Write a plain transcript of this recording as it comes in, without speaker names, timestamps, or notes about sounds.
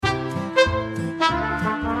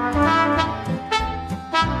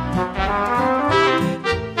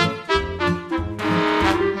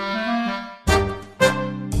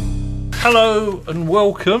Hello and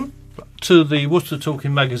welcome to the Worcester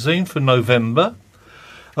Talking magazine for November.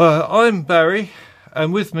 I'm Barry,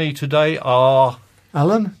 and with me today are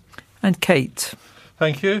Alan and Kate.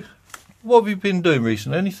 Thank you. What have you been doing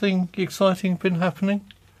recently? Anything exciting been happening?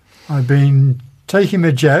 I've been taking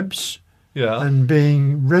my jabs and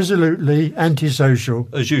being resolutely antisocial.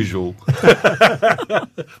 As usual.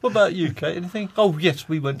 What about you, Kate? Anything? Oh, yes,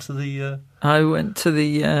 we went to the... I went to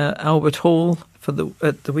the Albert Hall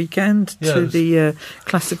at the weekend to the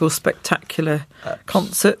Classical Spectacular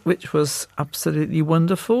concert, which was absolutely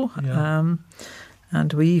wonderful. Yeah.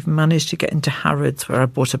 And we even managed to get into Harrods, where I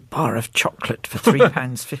bought a bar of chocolate for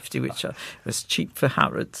 £3.50, which was cheap for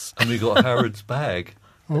Harrods. And we got a Harrods bag.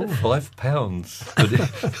 Oh.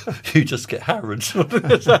 £5. But you just get Harrods.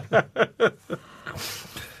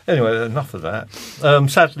 Anyway, enough of that.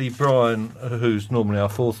 Sadly, Brian, who's normally our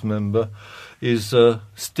fourth member, is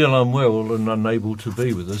still unwell and unable to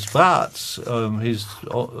be with us. But he's,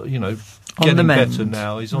 getting better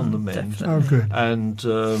now. He's on the mend. Definitely. Oh, good. And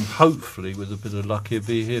hopefully, with a bit of luck, he'll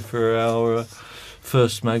be here for our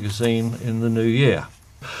first magazine in the new year.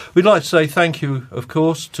 We'd like to say thank you, of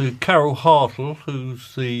course, to Carol Hartle,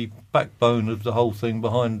 who's the backbone of the whole thing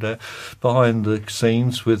behind the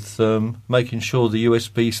scenes with making sure the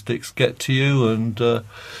USB sticks get to you, and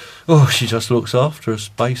she just looks after us,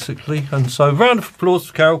 basically. And so, round of applause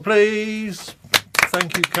for Carol, please.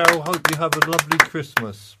 Thank you, Carol. Hope you have a lovely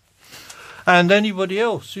Christmas. And anybody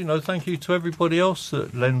else, thank you to everybody else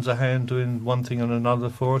that lends a hand doing one thing and another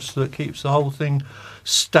for us, that keeps the whole thing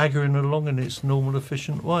staggering along in its normal,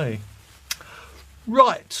 efficient way.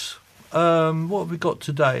 Right, what have we got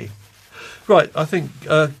today? Right, I think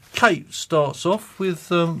Kate starts off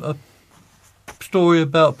with a story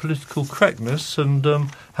about political correctness, and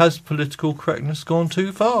has political correctness gone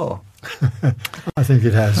too far? I think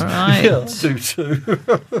it has. Right. Yeah, I do too.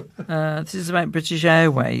 This is about British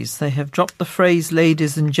Airways. They have dropped the phrase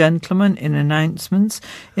 "ladies and gentlemen" in announcements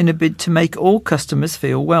in a bid to make all customers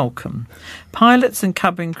feel welcome. Pilots and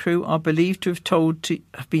cabin crew are believed to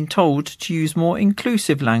have been told to use more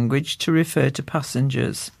inclusive language to refer to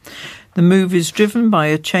passengers. The move is driven by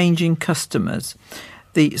a change in customers.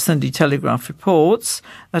 The Sunday Telegraph reports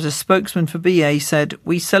that a spokesman for BA said,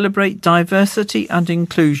 "We celebrate diversity and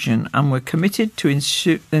inclusion, and we're committed to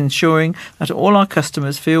ensuring that all our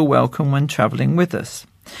customers feel welcome when travelling with us."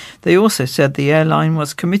 They also said the airline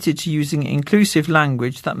was committed to using inclusive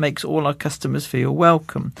language that makes all our customers feel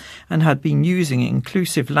welcome, and had been using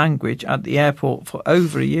inclusive language at the airport for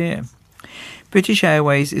over a year. British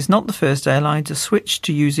Airways is not the first airline to switch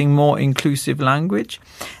to using more inclusive language.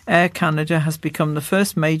 Air Canada has become the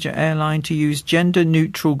first major airline to use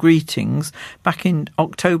gender-neutral greetings back in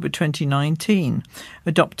October 2019,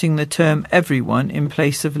 adopting the term everyone in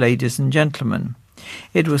place of ladies and gentlemen.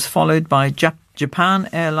 It was followed by Japan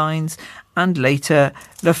Airlines and later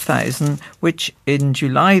Lufthansa, which in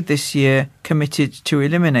July this year committed to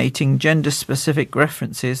eliminating gender-specific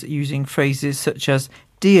references using phrases such as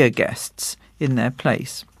 "dear guests" in their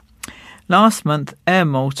place. Last month, Air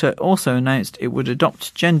Malta also announced it would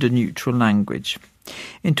adopt gender-neutral language.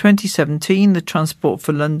 In 2017, the Transport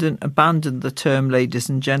for London abandoned the term ladies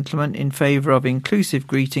and gentlemen in favour of inclusive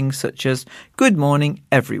greetings such as "Good morning,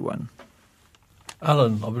 everyone."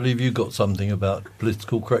 Alan, I believe you got something about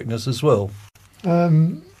political correctness as well.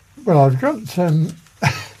 Well, I've got...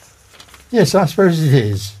 yes, I suppose it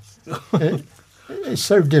is. It's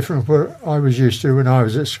so different from what I was used to when I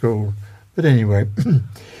was at school. But anyway,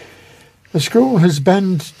 the school has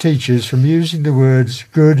banned teachers from using the words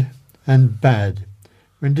good and bad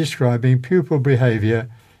when describing pupil behaviour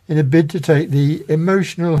in a bid to take the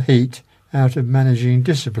emotional heat out of managing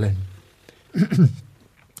discipline.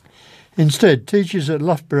 Instead, teachers at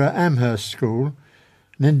Loughborough Amherst School,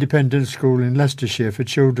 an independent school in Leicestershire for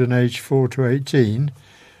children aged 4 to 18,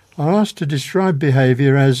 are asked to describe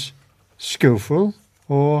behaviour as skillful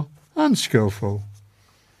or unskillful.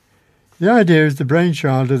 The idea is the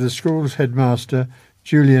brainchild of the school's headmaster,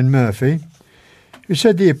 Julian Murphy, who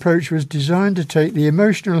said the approach was designed to take the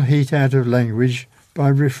emotional heat out of language by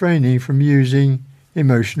refraining from using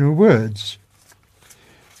emotional words.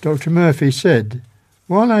 Dr. Murphy said,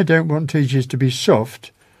 "While I don't want teachers to be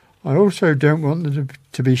soft, I also don't want them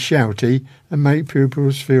to be shouty and make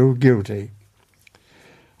pupils feel guilty.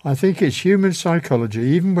 I think it's human psychology,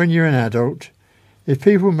 even when you're an adult. If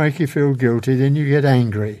people make you feel guilty, then you get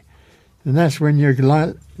angry. And that's when you're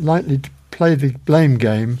likely to play the blame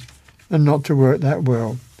game and not to work that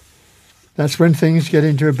well. That's when things get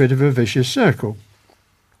into a bit of a vicious circle."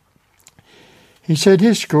 He said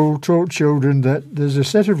his school taught children that there's a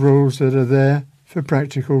set of rules that are there for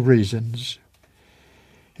practical reasons.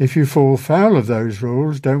 If you fall foul of those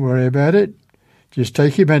rules, don't worry about it. Just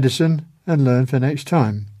take your medicine and learn for next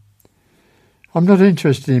time. I'm not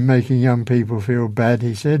interested in making young people feel bad,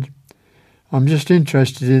 he said. I'm just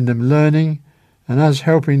interested in them learning and us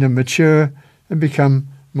helping them mature and become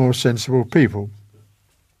more sensible people.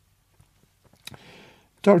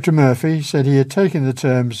 Dr. Murphy said he had taken the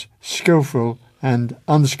terms skillful and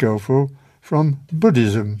unskillful from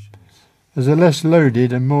Buddhism as a less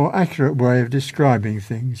loaded and more accurate way of describing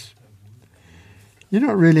things. You're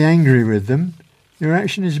not really angry with them. Your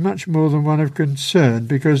action is much more than one of concern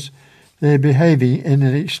because they're behaving in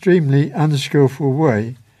an extremely unskillful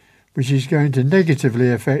way, which is going to negatively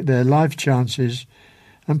affect their life chances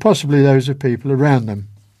and possibly those of people around them.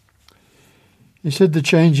 He said the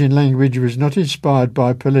change in language was not inspired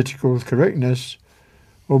by political correctness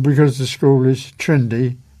or because the school is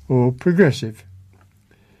trendy or progressive.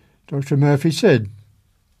 Dr. Murphy said,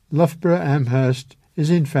 Loughborough Amherst is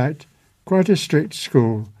in fact quite a strict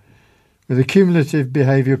school with a cumulative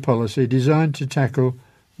behaviour policy designed to tackle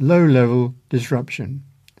low-level disruption.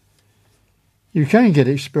 You can get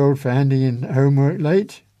expelled for handing in homework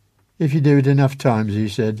late if you do it enough times, he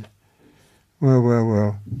said.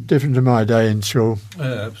 Well. Different to my day in school.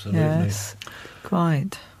 Yeah, absolutely. Yes,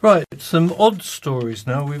 quite. Right, some odd stories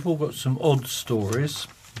now. We've all got some odd stories.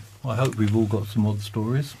 I hope we've all got some odd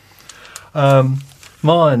stories.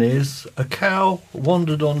 Mine is a cow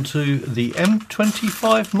wandered onto the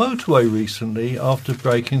M25 motorway recently after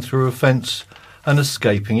breaking through a fence and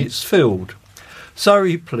escaping its field.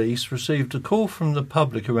 Surrey Police received a call from the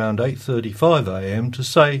public around 8:35 a.m. to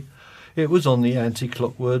say it was on the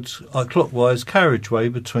anti-clockwise carriageway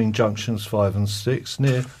between junctions 5 and 6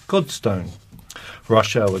 near Godstone.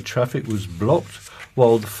 Rush hour traffic was blocked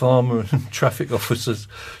while the farmer and traffic officers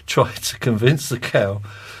tried to convince the cow,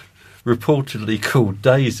 reportedly called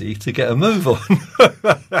Daisy, to get a move on.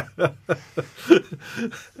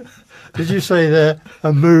 Did you say there,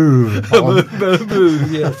 a move on? a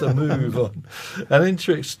move, yes, a move on. An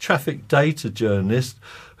Intrix traffic data journalist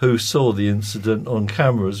who saw the incident on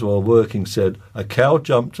cameras while working said a cow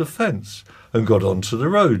jumped a fence and got onto the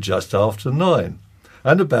road just after 9.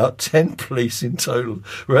 And about 10 police in total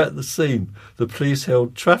were at the scene. The police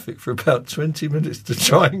held traffic for about 20 minutes to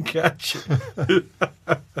try and catch it.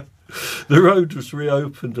 The road was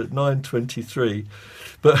reopened at 9:23,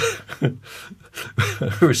 but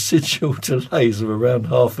residual delays of around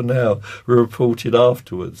half an hour were reported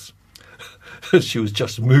afterwards. She was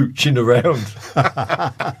just mooching around.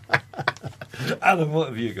 Alan, what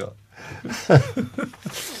have you got?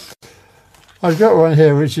 I've got one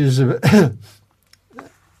here which is, I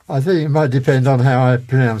think it might depend on how I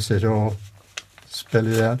pronounce it or spell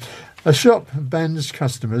it out. A shop bans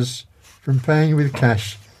customers from paying with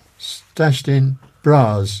cash stashed in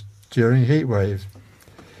bras during heatwave.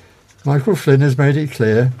 Michael Flynn has made it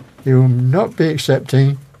clear he will not be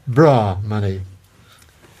accepting bra money.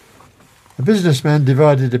 A businessman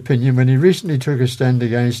divided opinion when he recently took a stand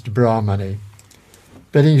against bra money.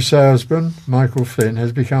 Bedding salesman Michael Flynn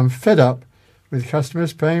has become fed up with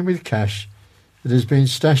customers paying with cash that has been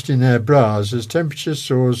stashed in their bras as temperature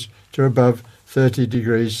soars to above 30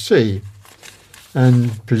 degrees C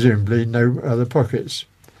and presumably no other pockets.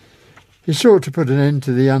 He sought to put an end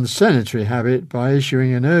to the unsanitary habit by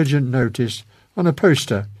issuing an urgent notice on a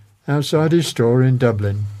poster outside his store in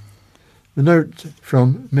Dublin. The note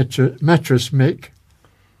from Mattress Mick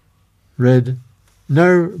read,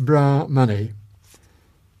 "No bra money."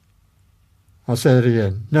 I'll say that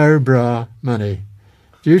again. No bra money.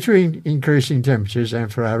 Due to increasing temperatures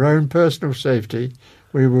and for our own personal safety,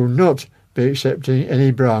 we will not be accepting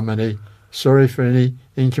any bra money. Sorry for any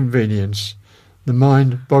inconvenience. The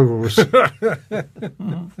mind boggles. I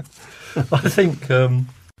think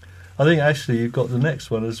actually you've got the next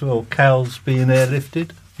one as well. Cows being airlifted.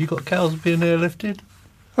 You got cows being airlifted?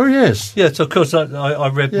 Oh yes. Yes, of course. I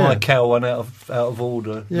read my cow one out of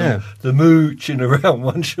order. Yeah. The mooching around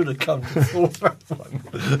one should have come before that one.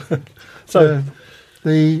 So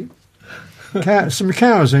some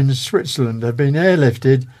cows in Switzerland have been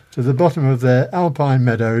airlifted to the bottom of their alpine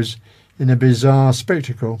meadows in a bizarre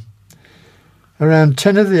spectacle. Around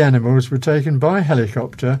 10 of the animals were taken by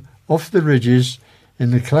helicopter off the ridges in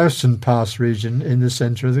the Clausen Pass region in the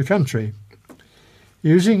centre of the country.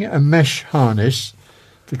 Using a mesh harness,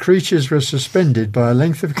 the creatures were suspended by a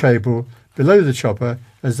length of cable below the chopper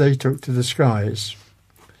as they took to the skies.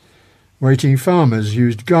 Waiting farmers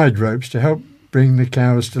used guide ropes to help bring the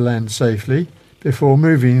cows to land safely before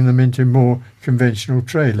moving them into more conventional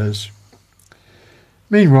trailers.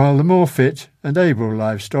 Meanwhile, the more fit and able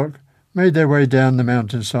livestock made their way down the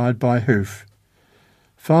mountainside by hoof.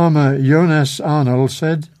 Farmer Jonas Arnold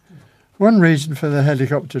said, "One reason for the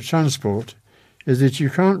helicopter transport is that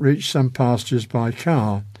you can't reach some pastures by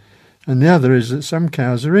car, and the other is that some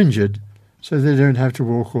cows are injured, so they don't have to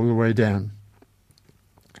walk all the way down."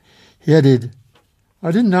 He added,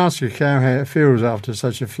 "I didn't ask a cow how it feels after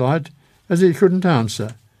such a flight, as it couldn't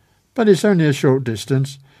answer, but it's only a short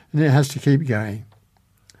distance and it has to keep going.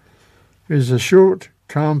 It was a short,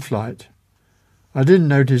 calm flight. I didn't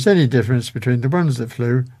notice any difference between the ones that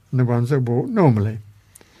flew and the ones that walked normally.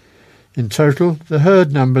 In total, the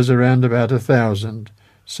herd number's around about 1,000,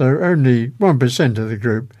 so only 1% of the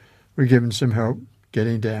group were given some help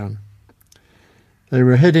getting down. They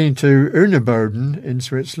were heading to Unerboden in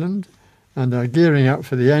Switzerland and are gearing up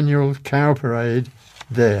for the annual cow parade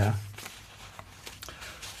there."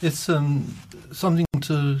 It's something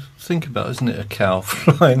to think about, isn't it? A cow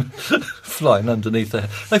flying underneath there.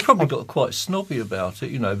 They probably got quite snobby about it,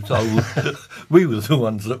 you know. Oh, we were the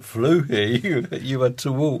ones that flew here. You had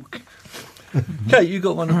to walk. Kate, you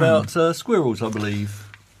got one about squirrels, I believe.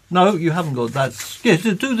 No, you haven't got that. Yeah,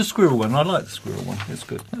 do the squirrel one. I like the squirrel one. It's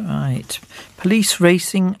good. Right. Police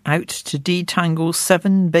racing out to detangle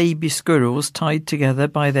 7 baby squirrels tied together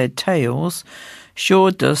by their tails sure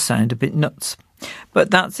does sound a bit nuts. But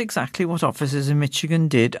that's exactly what officers in Michigan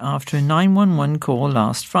did after a 911 call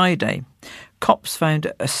last Friday. Cops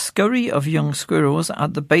found a scurry of young squirrels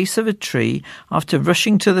at the base of a tree after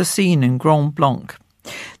rushing to the scene in Grand Blanc.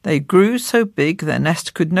 They grew so big their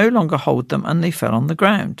nest could no longer hold them and they fell on the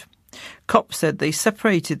ground. Cops said they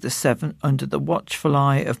separated the 7 under the watchful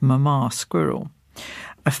eye of Mama Squirrel.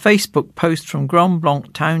 A Facebook post from Grand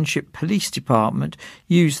Blanc Township Police Department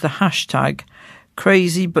used the hashtag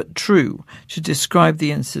Crazy But True to describe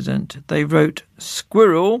the incident. They wrote,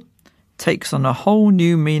 "Squirrel takes on a whole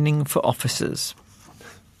new meaning for officers."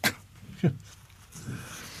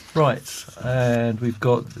 Right, and we've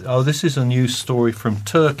got... Oh, this is a news story from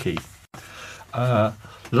Turkey.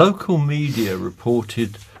 Local media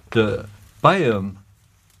reported that Bayram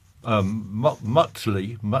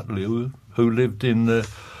Mutlu, who lived in the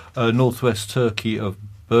northwest Turkey of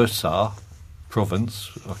Bursa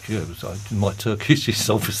province, my Turkish is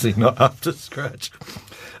obviously not up to scratch,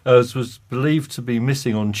 was believed to be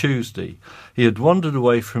missing on Tuesday. He had wandered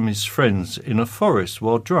away from his friends in a forest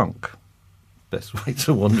while drunk. Best way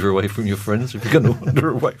to wander away from your friends if you're going to wander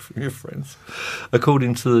away from your friends,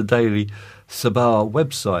 according to the Daily Sabah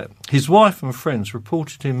website. His wife and friends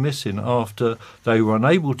reported him missing after they were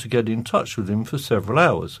unable to get in touch with him for several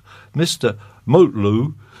hours. Mr.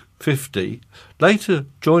 Mutlu, 50, later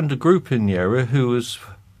joined a group in the area who was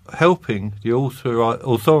helping the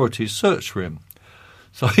authorities search for him.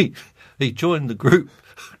 So he joined the group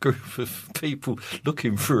of people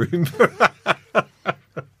looking for him.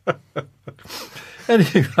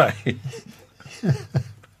 Anyway,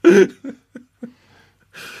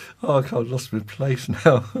 I can't lost my place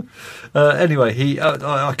now. Anyway,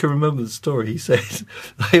 I can remember the story. He said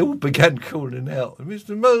they all began calling out,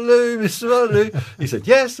 "Mr. Mutlu, Mr. Mutlu." He said,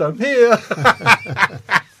 "Yes, I'm here."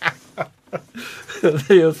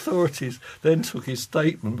 The authorities then took his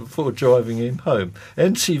statement before driving him home.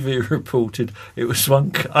 NTV reported it was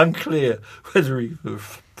unclear whether he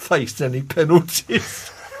faced any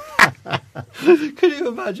penalties. Can you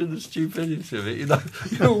imagine the stupidity of it? You know,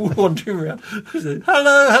 you're all wandering around saying,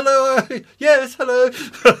 hello, yes, hello.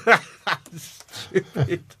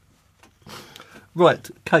 Stupid.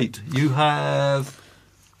 Right, Kate, you have...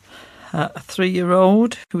 A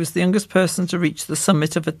 3-year-old who was the youngest person to reach the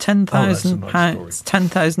summit of a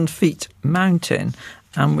 10,000 feet mountain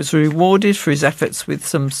and was rewarded for his efforts with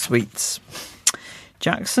some sweets.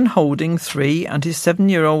 Jackson Holding, 3, and his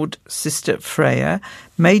 7-year-old sister Freya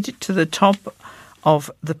made it to the top of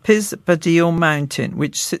the Piz Badil mountain,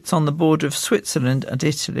 which sits on the border of Switzerland and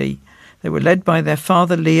Italy. They were led by their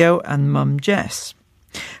father Leo and mum Jess.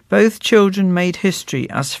 Both children made history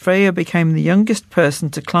as Freya became the youngest person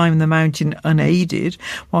to climb the mountain unaided,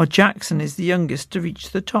 while Jackson is the youngest to reach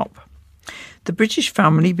the top. The British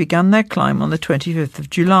family began their climb on the 25th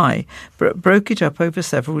of July, but broke it up over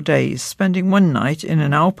several days, spending one night in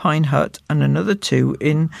an alpine hut and another 2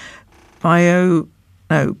 in bivouac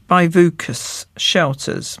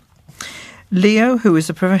shelters. Leo, who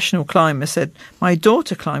is a professional climber, said, "My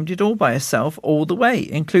daughter climbed it all by herself all the way,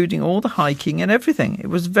 including all the hiking and everything. It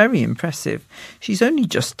was very impressive. She's only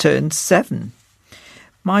just turned 7.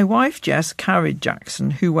 My wife Jess carried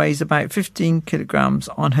Jackson, who weighs about 15 kilograms,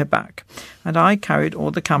 on her back, and I carried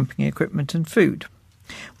all the camping equipment and food.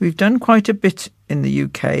 We've done quite a bit in the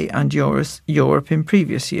UK and Europe in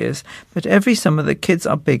previous years, but every summer the kids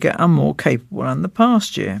are bigger and more capable than the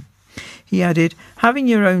past year." He added, "Having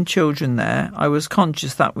your own children there, I was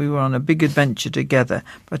conscious that we were on a big adventure together,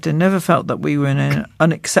 but I never felt that we were in an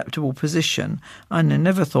unacceptable position, and I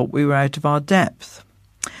never thought we were out of our depth."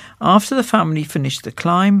 After the family finished the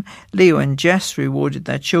climb, Leo and Jess rewarded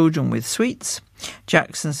their children with sweets.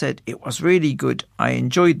 Jackson said, "It was really good. I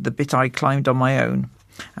enjoyed the bit I climbed on my own."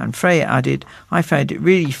 And Freya added, "I found it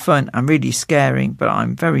really fun and really scaring, but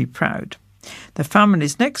I'm very proud." The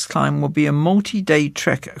family's next climb will be a multi-day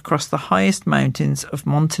trek across the highest mountains of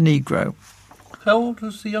Montenegro. How old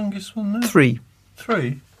was the youngest one then? 3.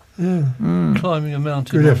 3? Yeah. Climbing a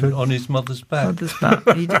mountain on his mother's back. Mother's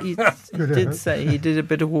back. He did say he did a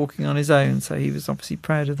bit of walking on his own, so he was obviously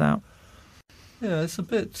proud of that. Yeah, it's a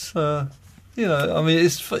bit, I mean,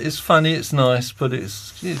 it's funny, it's nice, but it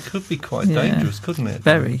could be quite dangerous, couldn't it?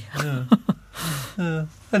 Very. Yeah. Yeah.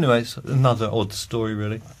 Anyway, it's another odd story,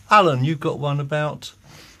 really. Alan, you've got one about...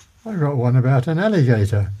 I got one about an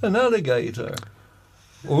alligator. An alligator?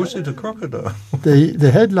 Or is it a crocodile?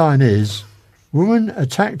 The headline is, "Woman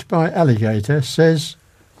attacked by alligator says,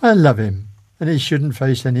 'I love him, and he shouldn't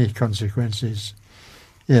face any consequences.'"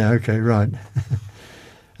 Yeah, okay, right.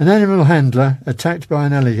 An animal handler attacked by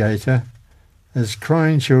an alligator, as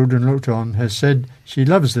crying children looked on, has said she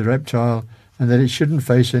loves the reptile and that it shouldn't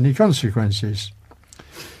face any consequences.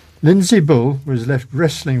 Lindsay Bull was left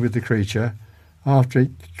wrestling with the creature after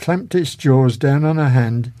it clamped its jaws down on her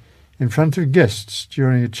hand in front of guests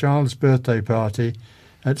during a child's birthday party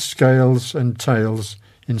at Scales and Tails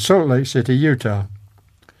in Salt Lake City, Utah.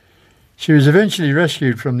 She was eventually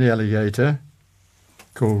rescued from the alligator,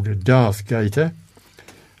 called a Darth Gator,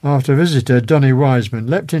 after visitor Donnie Wiseman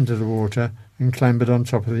leapt into the water and clambered on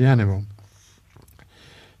top of the animal.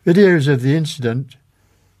 Videos of the incident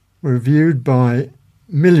were viewed by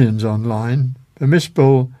millions online, but Miss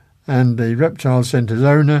Bull and the Reptile Centre's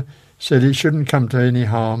owner said it shouldn't come to any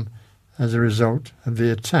harm as a result of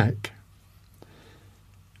the attack.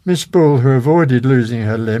 Miss Bull, who avoided losing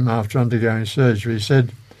her limb after undergoing surgery,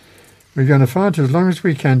 said, "We're going to fight as long as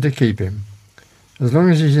we can to keep him. As long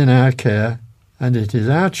as he's in our care, and it is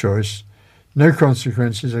our choice, no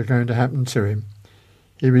consequences are going to happen to him.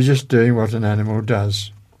 He was just doing what an animal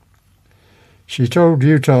does." She told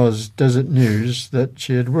Utah's Desert News that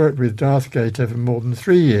she had worked with Darth Gator for more than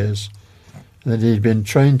 3 years, and that he'd been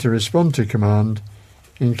trained to respond to command,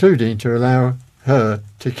 including to allow her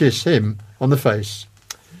to kiss him on the face.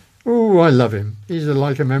 "Oh, I love him. He's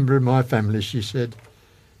like a member of my family," she said.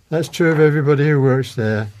 "That's true of everybody who works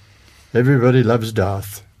there. Everybody loves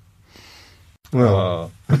Darth."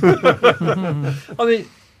 Well, I mean,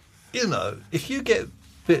 if you get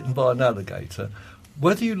bitten by an alligator,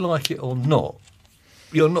 whether you like it or not,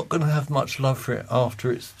 you're not going to have much love for it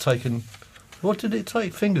after it's taken... What did it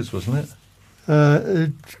take? Fingers, wasn't it?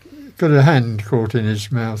 It got a hand caught in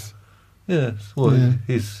his mouth. Yes, well, Yeah.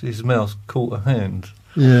 his mouth caught a hand.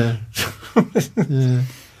 Yeah. Yeah.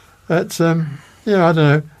 That's, I don't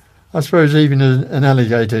know. I suppose even an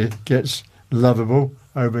alligator gets lovable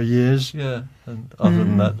over years. Yeah, and other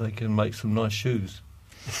than that, they can make some nice shoes.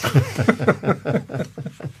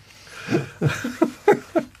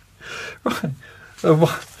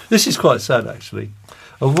 Right. This is quite sad, actually.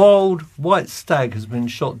 A wild white stag has been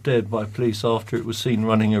shot dead by police after it was seen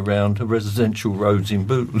running around a residential roads in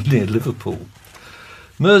Bootle near Liverpool.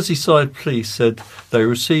 Merseyside police said they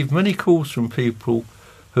received many calls from people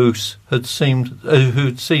who had seen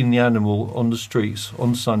the animal on the streets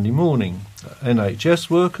on Sunday morning. An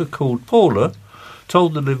NHS worker called Paula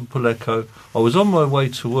told the Liverpool Echo, "I was on my way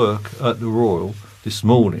to work at the Royal this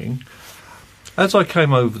morning. As I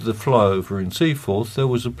came over the flyover in Seaforth, there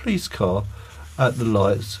was a police car at the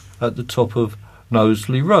lights at the top of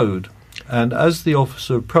Knowsley Road, and as the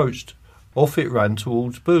officer approached, off it ran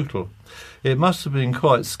towards Bootle. It must have been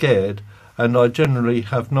quite scared, and I generally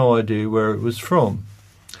have no idea where it was from."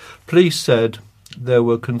 Police said there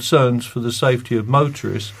were concerns for the safety of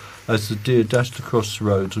motorists as the deer dashed across the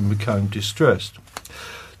road and became distressed.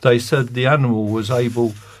 They said the animal was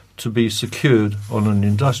able to be secured on an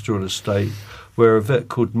industrial estate where a vet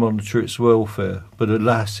could monitor its welfare, but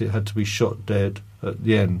alas, it had to be shot dead at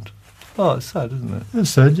the end. Oh, it's sad, isn't it? That's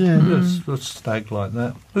sad, yeah. Let's stag like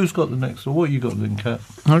that. Who's got the next one? What you got, Linkat?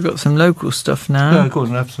 I've got some local stuff now. Yeah, go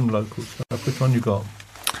on, have some local stuff. Which one you got?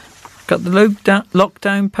 Got the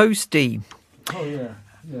lockdown postie. Oh, yeah.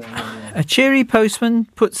 A cheery postman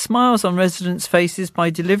put smiles on residents' faces by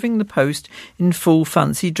delivering the post in full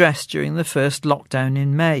fancy dress during the first lockdown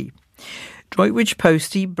in May. Droitwich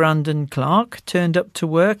postie Brandon Clark turned up to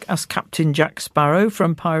work as Captain Jack Sparrow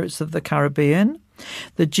from Pirates of the Caribbean,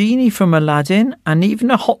 the genie from Aladdin, and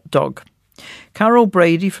even a hot dog. Carol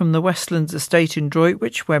Brady from the Westlands estate in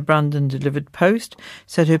Droitwich, where Brandon delivered post,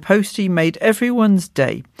 said her postie made everyone's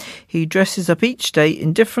day. He dresses up each day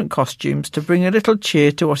in different costumes to bring a little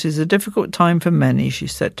cheer to what is a difficult time for many, she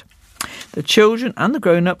said. The children and the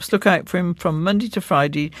grown-ups look out for him from Monday to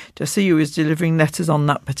Friday to see who is delivering letters on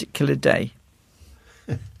that particular day.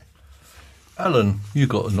 Alan, you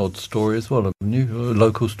got an odd story as well, haven't you? A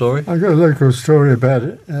local story? I've got a local story about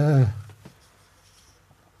it. A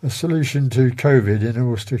solution to COVID in a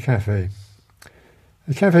Worcester cafe.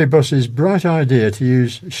 A cafe boss's bright idea to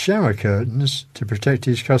use shower curtains to protect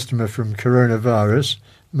his customer from coronavirus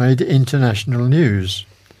made international news.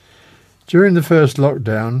 During the first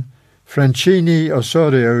lockdown, Francini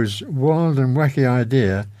Osorio's wild and wacky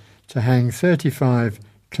idea to hang 35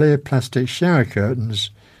 clear plastic shower curtains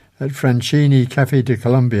at Francini Café de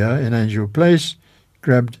Colombia in Angel Place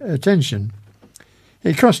grabbed attention.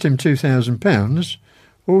 It cost him £2,000,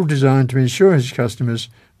 all designed to ensure his customers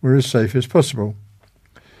were as safe as possible.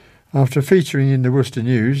 After featuring in the Worcester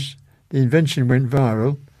News, the invention went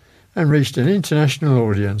viral and reached an international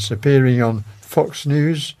audience, appearing on Fox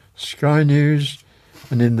News, Sky News,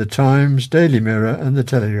 and in the Times, Daily Mirror and the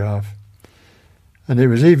Telegraph. And it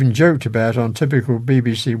was even joked about on typical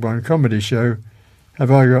BBC One comedy show,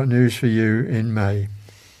 Have I Got News for You in May?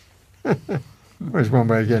 There's one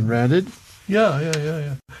way of getting round it.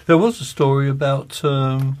 Yeah. There was a story about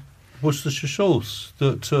Worcestershire sauce,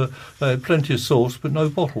 that they had plenty of sauce but no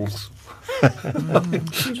bottles.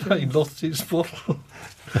 He lost his bottle.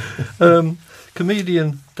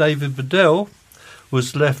 Comedian David Bedell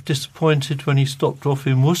was left disappointed when he stopped off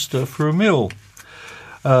in Worcester for a meal.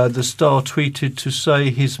 The Star tweeted to say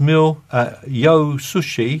his meal at Yo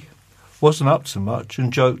Sushi wasn't up to much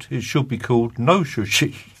and joked it should be called No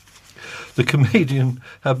Sushi. The comedian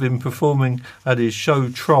had been performing at his show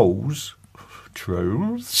Trolls,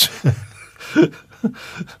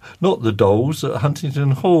 not the Dolls, at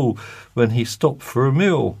Huntington Hall when he stopped for a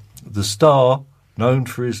meal. The Star, known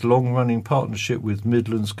for his long-running partnership with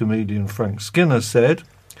Midlands comedian Frank Skinner, said,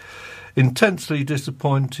 intensely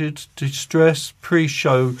disappointed, distressed,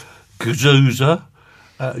 pre-show gazooza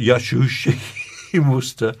at Yashushi in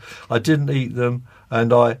Worcester. I didn't eat them,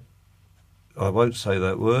 and I won't say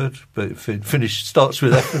that word, but it starts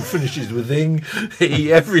with F and finishes with ing.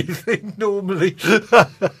 Eat everything normally.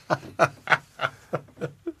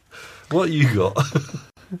 What you got?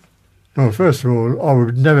 Well, first of all, I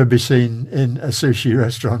would never be seen in a sushi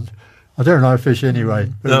restaurant. I don't like fish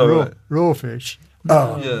anyway, but raw fish.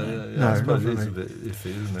 Oh, yeah. No, I suppose not it is for a bit iffy,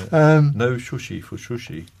 isn't it? No sushi for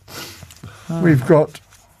sushi. We've got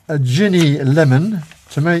a Ginny Lemon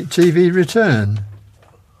to make TV return.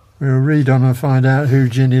 We'll read on and find out who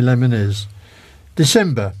Ginny Lemon is.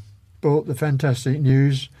 December brought the fantastic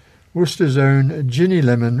news. Worcester's own Ginny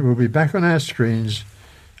Lemon will be back on our screens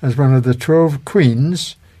as one of the 12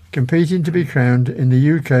 queens competing to be crowned in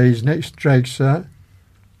the UK's Next Drag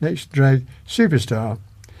Superstar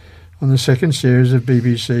on the second series of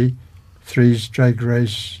BBC Three's Drag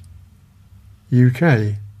Race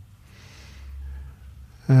UK.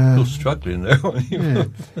 You're struggling there, aren't you? Yeah.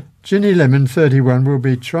 Ginny Lemon, 31, will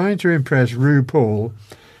be trying to impress RuPaul,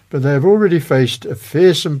 but they have already faced a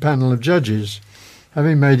fearsome panel of judges,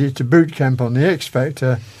 having made it to boot camp on the X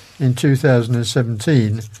Factor in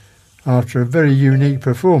 2017 after a very unique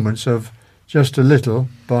performance of Just a Little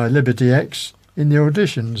by Liberty X in the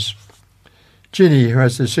auditions. Ginny, who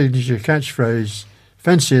has the signature catchphrase,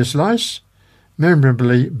 "Fancy a slice?"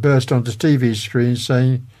 memorably burst onto TV screens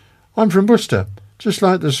saying, "I'm from Worcester, just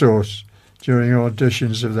like the sauce," during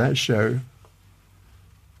auditions of that show.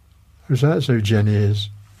 So that's who Jenny is.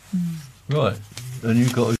 Right. And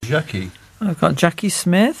you've got a Jackie. I've got Jackie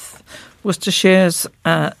Smith, Worcestershire's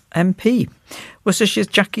MP. Worcestershire's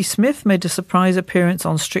Jackie Smith made a surprise appearance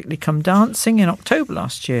on Strictly Come Dancing in October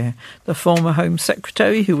last year. The former Home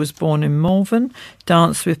Secretary, who was born in Malvern,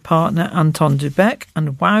 danced with partner Anton Dubeck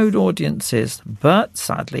and wowed audiences. But,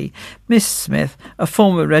 sadly, Miss Smith, a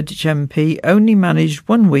former Redditch MP, only managed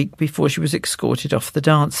 1 week before she was escorted off the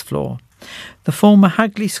dance floor. The former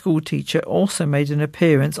Hagley schoolteacher also made an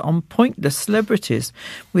appearance on Pointless Celebrities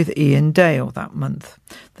with Ian Dale that month.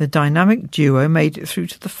 The dynamic duo made it through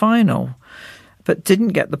to the final, but didn't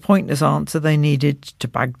get the pointless answer they needed to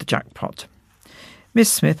bag the jackpot.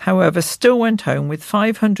 Miss Smith, however, still went home with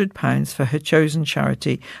 £500 for her chosen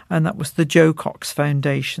charity, and that was the Joe Cox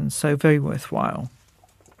Foundation, so very worthwhile.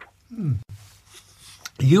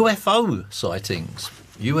 UFO sightings.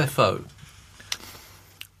 UFO.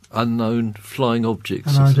 Unknown flying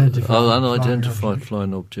objects. Unidentified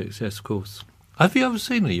flying objects, yes, of course. Have you ever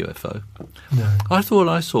seen a UFO? No. I thought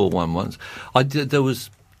I saw one once. There was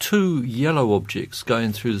two yellow objects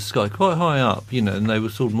going through the sky, quite high up, and they were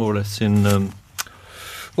sort of more or less in, I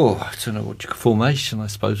don't know what you call formation, I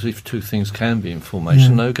suppose, if two things can be in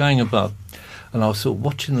formation. They were going above, and I was sort of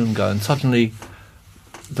watching them go, and suddenly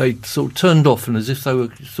they sort of turned off, and as if they were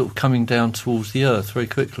sort of coming down towards the Earth very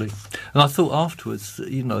quickly. And I thought afterwards,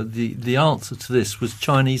 the answer to this was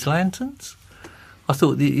Chinese lanterns. I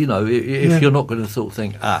thought, if you're not going to sort of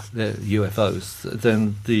think, they're UFOs,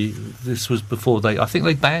 then this was before I think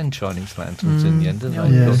they banned Chinese lanterns in the end, didn't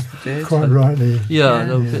they? Yes, quite rightly. Yeah,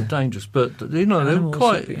 they were a bit dangerous, but, they were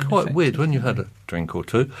quite weird when you had a drink or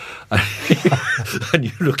two and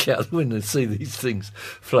you look out the window and see these things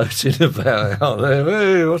floating about out there.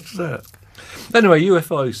 Hey, what's that? Anyway,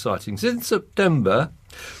 UFO sightings. In September,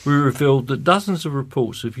 we revealed that dozens of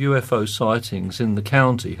reports of UFO sightings in the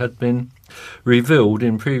county had been revealed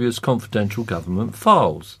in previous confidential government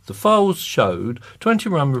files. The files showed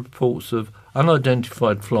 21 reports of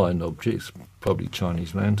unidentified flying objects, probably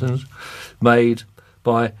Chinese lanterns, made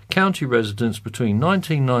by county residents between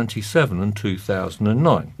 1997 and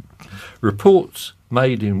 2009. Reports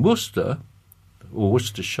made in Worcester, or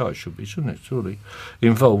Worcestershire shouldn't it, surely,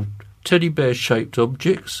 involved teddy bear-shaped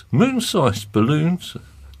objects, moon-sized balloons,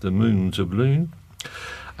 the moon's a balloon,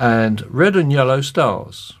 and red and yellow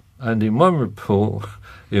stars. And in one report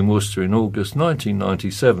in Worcester in August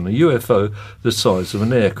 1997, a UFO the size of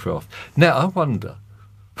an aircraft. Now, I wonder,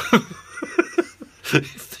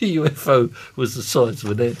 if the UFO was the size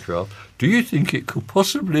of an aircraft, do you think it could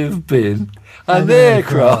possibly have been an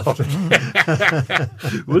aircraft?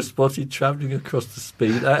 Was spotted travelling across the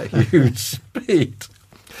speed at huge speed.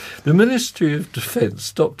 The Ministry of Defence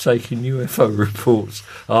stopped taking UFO reports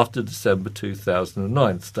after December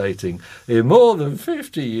 2009, stating, in more than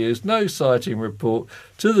 50 years, no sighting report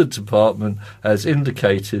to the department has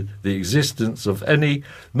indicated the existence of any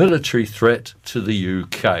military threat to the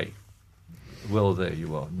UK. Well, there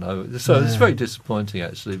you are. No, so it's very disappointing,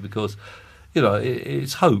 actually, because,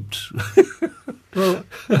 it's hoped. Well,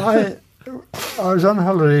 I was on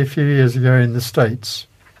holiday a few years ago in the States,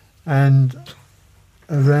 and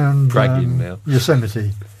around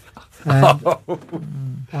Yosemite, and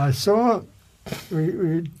I saw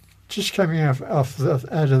we just coming out of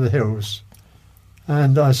the hills,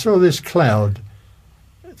 and I saw this cloud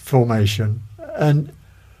formation, and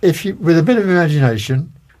if you, with a bit of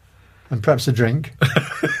imagination and perhaps a drink,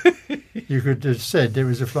 you could have said it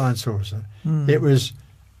was a flying saucer. It was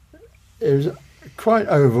quite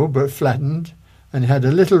oval but flattened, and had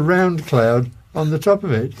a little round cloud on the top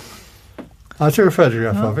of it. I took a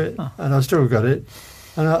photograph of it, and I still got it.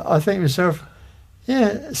 And I think to myself,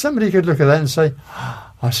 somebody could look at that and say,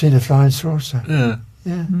 I've seen a flying saucer. Yeah.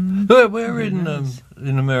 We're in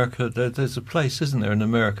America. There's a place, isn't there, in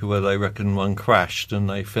America where they reckon one crashed and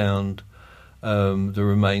they found the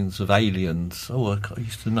remains of aliens. I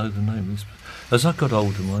used to know the name. As I got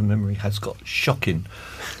older, my memory has got shocking.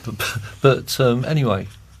 But anyway...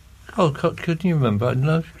 Oh, can you remember?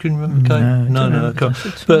 No, can you remember, Kate? No, I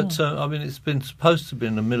can't. But, it's been supposed to have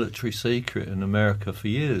been a military secret in America for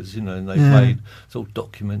years, and they've made sort of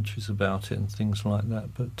documentaries about it and things like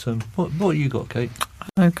that. But what you got, Kate?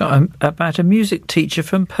 I've got about a music teacher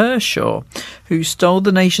from Pershore who stole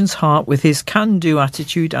the nation's heart with his can-do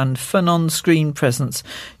attitude and fun on-screen presence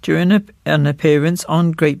during an appearance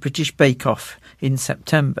on Great British Bake Off in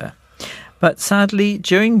September. But sadly,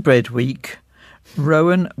 during Bread Week,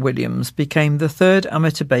 Rowan Williams became the third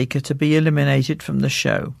amateur baker to be eliminated from the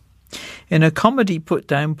show. In a comedy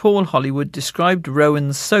put-down, Paul Hollywood described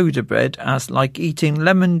Rowan's soda bread as like eating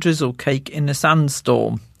lemon drizzle cake in a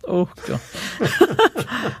sandstorm. Oh, God.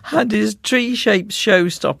 And his tree-shaped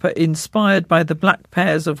showstopper, inspired by the black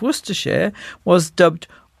pears of Worcestershire, was dubbed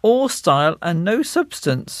all style and no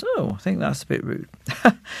substance. Oh, I think that's a bit rude.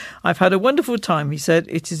 I've had a wonderful time, he said.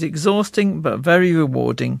 It is exhausting but very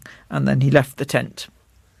rewarding. And then he left the tent.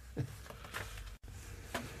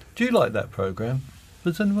 Do you like that programme?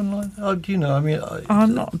 Does anyone like that? Do you know?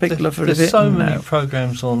 I'm not a big lover of it. There's so many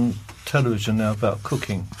programmes on television now about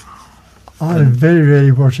cooking. I very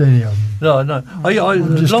rarely watch any of them. No.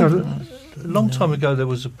 A long time ago, there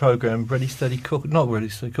was a programme, Ready Steady Cook. Not Ready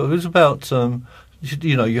Steady Cook. It was about...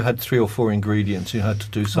 you had 3 or 4 ingredients. You had to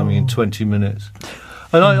do something in 20 minutes.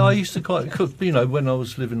 And I used to quite cook, when I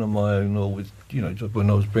was living on my own, or with, when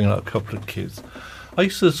I was bringing up a couple of kids. I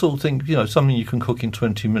used to sort of think, something you can cook in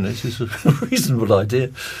 20 minutes is a reasonable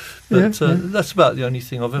idea. But that's about the only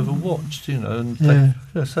thing I've ever watched, and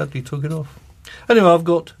they sadly took it off. Anyway, I've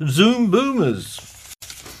got Zoom Boomers.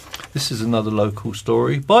 This is another local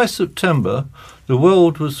story. By September, the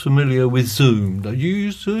world was familiar with Zoom. Do you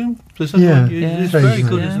use Zoom? It's very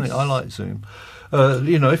good, isn't it? I like Zoom.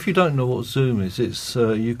 If you don't know what Zoom is, it's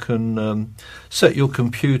you can set your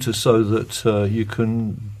computer so that you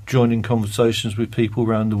can join in conversations with people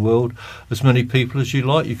around the world. As many people as you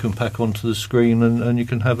like, you can pack onto the screen, and you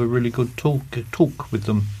can have a really good talk with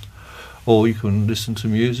them, or you can listen to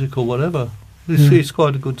music or whatever. It's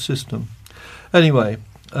quite a good system. Anyway.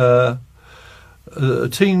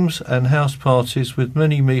 Teams and house parties with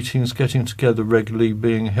many meetings getting together regularly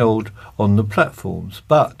being held on the platforms.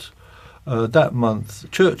 But that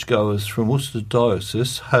month, churchgoers from Worcester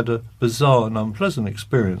Diocese had a bizarre and unpleasant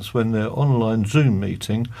experience when their online Zoom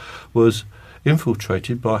meeting was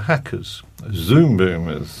infiltrated by hackers. Zoom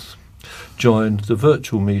boomers joined the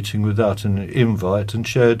virtual meeting without an invite and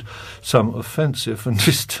shared some offensive and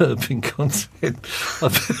disturbing content.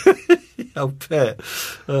 I bet.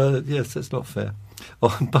 Yes, that's not fair.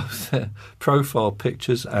 On both their profile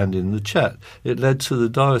pictures and in the chat. It led to the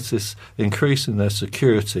diocese increasing their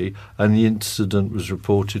security, and the incident was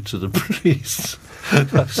reported to the police.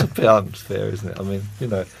 That's a bit unfair, isn't it? I mean,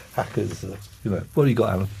 hackers, what do you got,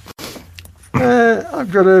 Alan?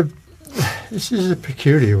 I've got this is a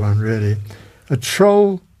peculiar one, really. A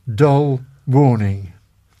troll doll warning.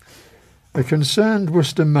 A concerned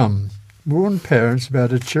Worcester mum warned parents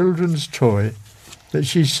about a children's toy that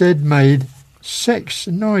she said made sex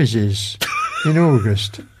noises in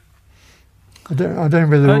August. I don't know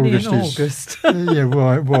whether Only August in is... August. Yeah,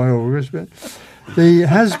 why August? But the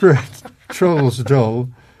Hasbro Trolls doll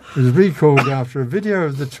was recalled after a video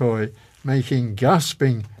of the toy making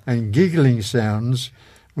gasping and giggling sounds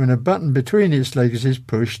when a button between its legs is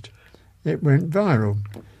pushed. It went viral.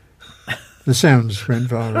 The sounds went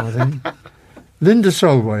viral, I think. Linda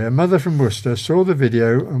Solway, a mother from Worcester, saw the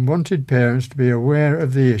video and wanted parents to be aware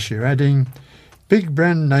of the issue, adding, "Big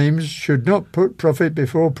brand names should not put profit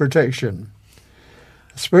before protection."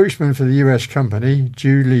 A spokesman for the US company,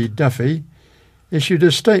 Julie Duffy, issued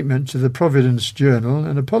a statement to the Providence Journal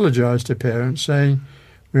and apologised to parents, saying,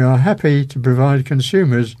 "We are happy to provide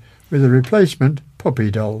consumers with a replacement Poppy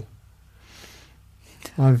doll."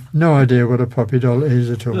 I've no idea what a Poppy doll is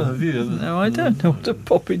at all. No, I don't know what a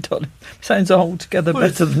Poppy doll is. Sounds altogether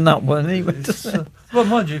better than that one, anyway, doesn't it? Well,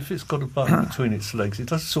 mind you, if it's got a button between its legs, it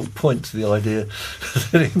does sort of point to the idea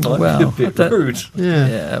that it might be a bit rude.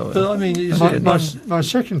 Yeah. But I mean, my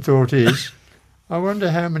second thought is, I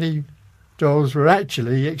wonder how many dolls were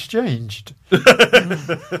actually exchanged.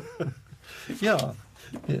 Yeah.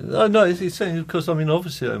 No, it's saying because, I mean,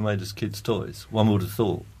 obviously they made us kids' toys, one would have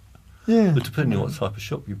thought. Yeah. But depending on what type of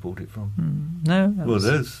shop you bought it from. No. Well,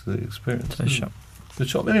 there's the experience. The shop. The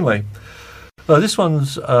shop. Anyway, this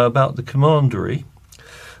one's about the Commandery.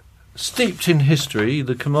 Steeped in history,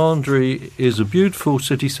 the Commandery is a beautiful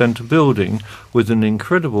city centre building with an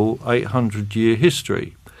incredible 800-year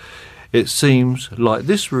history. It seems like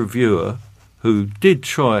this reviewer, who did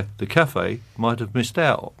try the cafe, might have missed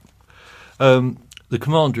out. The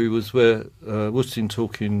Commandery was where Worcester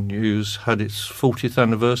Talking News had its 40th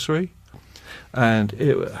anniversary, and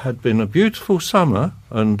it had been a beautiful summer,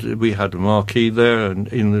 and we had a marquee there and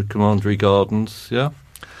in the Commandery Gardens, yeah,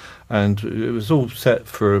 and it was all set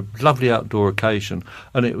for a lovely outdoor occasion,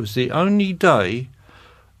 and it was the only day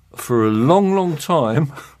for a long, long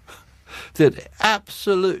time that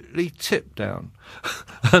absolutely tipped down,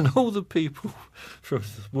 and all the people from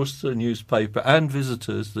the Worcester newspaper and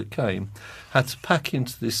visitors that came had to pack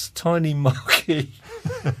into this tiny marquee.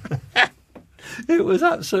 It was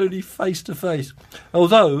absolutely face to face.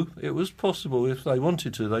 Although it was possible, if they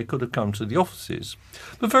wanted to, they could have come to the offices.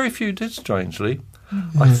 But very few did, strangely.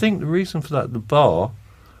 Mm-hmm. I think the reason for that, the bar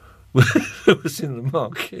was in the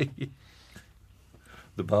marquee.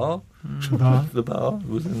 The bar? The bar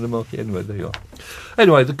was in the market. Anyway, there you are.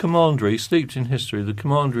 Anyway, the Commandery, steeped in history, the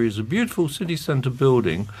Commandery is a beautiful city centre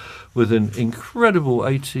building with an incredible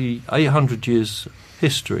 800 years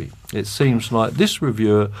history. It seems like this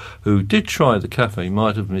reviewer, who did try the cafe,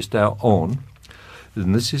 might have missed out on,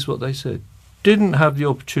 and this is what they said, didn't have the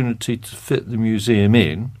opportunity to fit the museum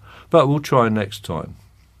in, but we'll try next time.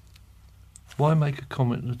 Why make a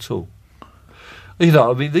comment at all?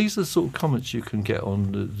 I mean, these are the sort of comments you can get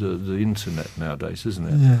on the internet nowadays, isn't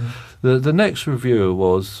it? Yeah. The next reviewer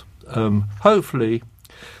was, hopefully,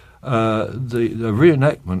 the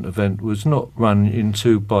reenactment event was not run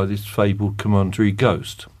into by this fabled Commandery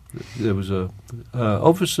ghost. There was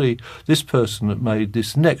obviously, this person that made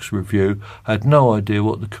this next review had no idea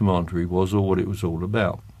what the Commandery was or what it was all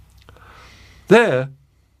about. There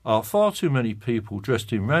are far too many people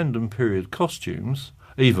dressed in random period costumes,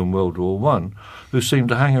 even World War I, who seem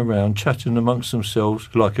to hang around chatting amongst themselves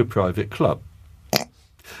like a private club.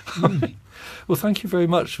 Well, thank you very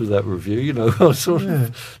much for that review. You know, I sort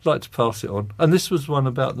of like to pass it on. And this was one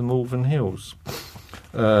about the Malvern Hills.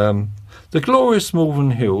 The glorious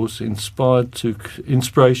Malvern Hills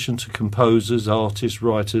inspiration to composers, artists,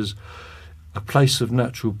 writers, a place of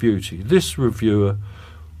natural beauty. This reviewer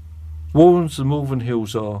warns the Malvern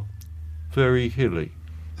Hills are very hilly.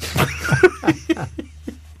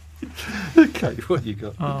 Okay, what you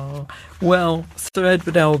got? Oh, well, Sir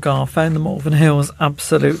Edward Elgar found the Malvern Hills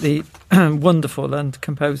absolutely wonderful and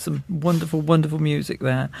composed some wonderful, wonderful music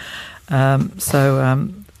there.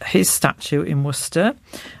 His statue in Worcester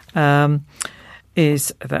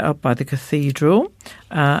is there up by the cathedral,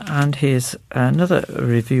 and here's another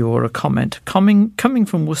review or a comment. Coming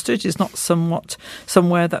from Worcester, it is not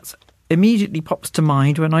somewhere that's immediately pops to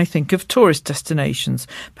mind when I think of tourist destinations.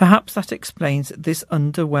 Perhaps that explains this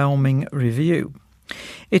underwhelming review.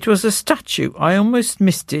 It was a statue. I almost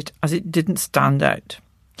missed it as it didn't stand out.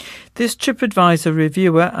 This TripAdvisor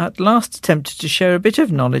reviewer at last attempted to share a bit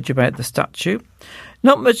of knowledge about the statue.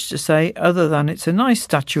 Not much to say other than it's a nice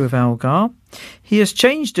statue of Elgar. He has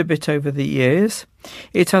changed a bit over the years.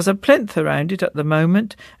 It has a plinth around it at the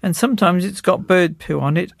moment, and sometimes it's got bird poo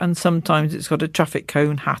on it, and sometimes it's got a traffic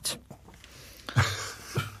cone hat.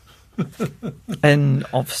 End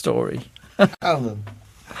of story. Alan.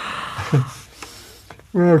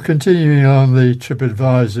 Well, continuing on the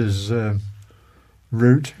TripAdvisor's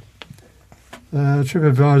route,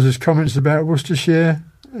 TripAdvisor's comments about Worcestershire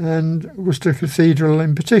and Worcester Cathedral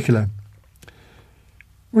in particular.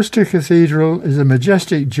 Worcester Cathedral is a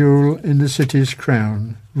majestic jewel in the city's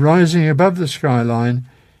crown, rising above the skyline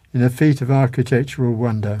in a feat of architectural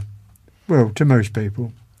wonder. Well, to most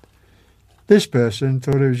people. This person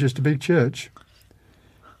thought it was just a big church.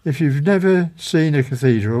 If you've never seen a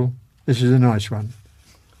cathedral, this is a nice one.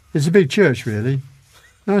 It's a big church, really.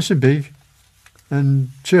 Nice and big and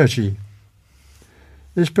churchy.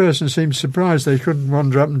 This person seemed surprised they couldn't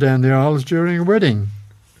wander up and down the aisles during a wedding.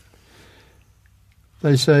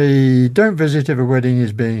 They say don't visit if a wedding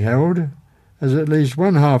is being held, as at least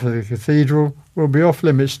one half of the cathedral will be off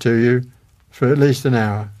limits to you for at least an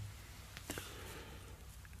hour.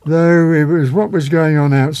 Though it was what was going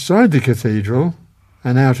on outside the cathedral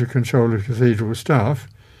and out of control of cathedral staff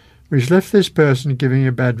which left this person giving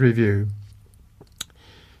a bad review.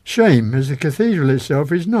 Shame, as the cathedral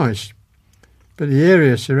itself is nice, but the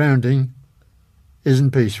area surrounding isn't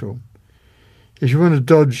peaceful. If you want to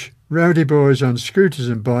dodge rowdy boys on scooters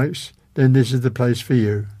and bikes, then this is the place for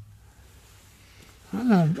you. I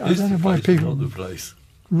don't know why people Not the place.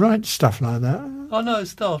 write stuff like that. I know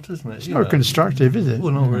it's daft, isn't it? It's not constructive, is it?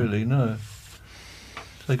 Well, not really, no.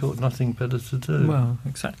 They got nothing better to do. Well,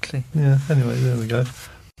 exactly. Yeah, anyway, there we go.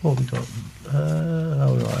 What have we got?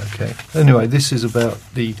 Right, okay. Anyway, this is about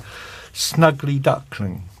the Snuggly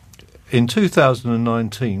Duckling. In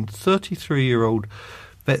 2019, 33-year-old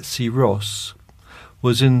Betsy Ross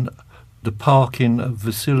was in the park in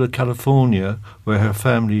Wasilla, California, where her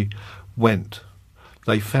family went.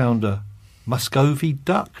 They found a Muscovy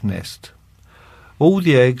duck nest. All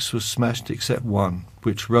the eggs were smashed except one,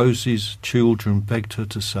 which Rosie's children begged her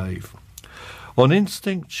to save. On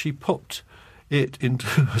instinct, she popped it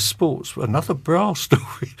into another bra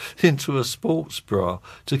story, into a sports bra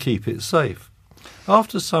to keep it safe.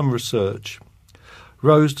 After some research,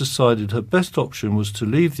 Rose decided her best option was to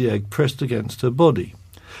leave the egg pressed against her body.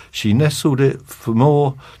 She nestled it for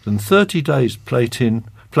more than 30 days, placing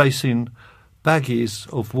baggies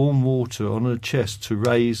of warm water on her chest to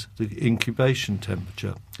raise the incubation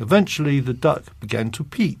temperature. Eventually the duck began to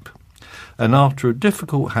peep, and after a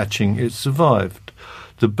difficult hatching it survived.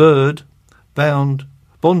 The bird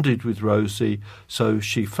bonded with Rosie, so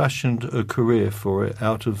she fashioned a career for it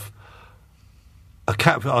out of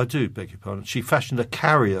She fashioned a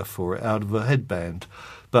carrier for it out of a headband,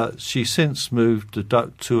 but she since moved the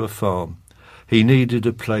duck to a farm. He needed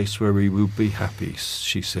a place where he would be happy,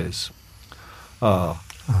 she says. I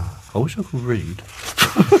wish I could read.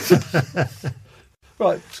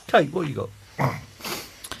 Right, Kate, what you got?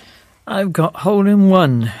 I've got hole in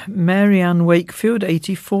one. Mary Ann Wakefield,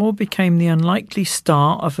 84, became the unlikely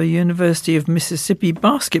star of a University of Mississippi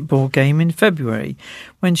basketball game in February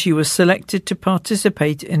when she was selected to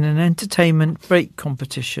participate in an entertainment break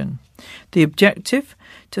competition. The objective?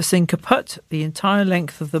 To sink a putt the entire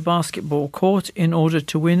length of the basketball court in order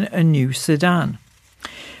to win a new sedan.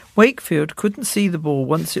 Wakefield couldn't see the ball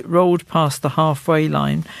once it rolled past the halfway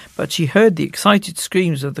line, but she heard the excited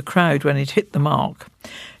screams of the crowd when it hit the mark.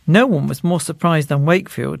 No one was more surprised than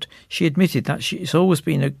Wakefield. She admitted that she's always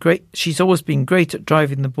been great at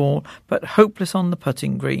driving the ball, but hopeless on the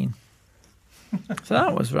putting green. So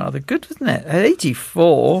that was rather good, wasn't it? At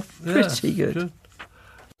 84, pretty good.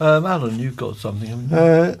 Alan, you've got something, haven't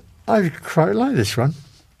you? I quite like this one.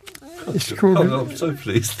 It's called. I'm so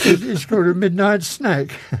pleased. It's called A Midnight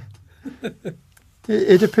Snack.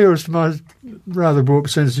 It appeals to my rather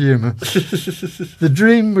warped sense of humour. The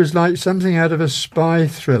dream was like something out of a spy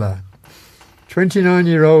thriller.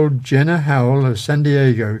 29-year-old Jenna Howell of San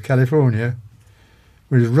Diego, California,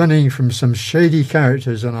 was running from some shady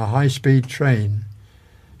characters on a high-speed train,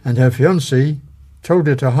 and her fiancé told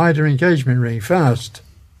her to hide her engagement ring fast.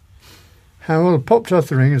 Howell popped off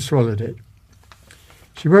the ring and swallowed it.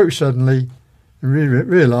 She woke suddenly and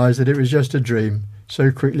realised that it was just a dream,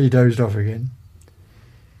 so quickly dozed off again.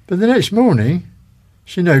 But the next morning,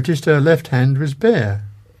 she noticed her left hand was bare.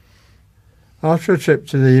 After a trip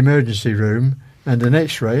to the emergency room and an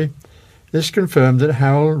X-ray, this confirmed that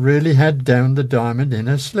Howell really had downed the diamond in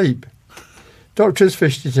her sleep. Doctors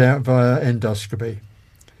fished it out via endoscopy.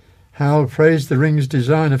 Howell praised the ring's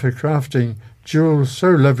designer for crafting jewels so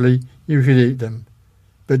lovely you could eat them.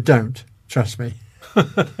 But don't, trust me.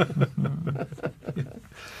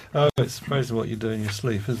 Oh, it's surprising what you do in your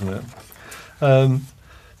sleep, isn't it?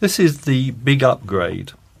 This is the Big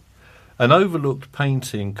Upgrade. An overlooked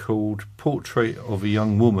painting called Portrait of a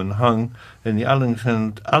Young Woman hung in the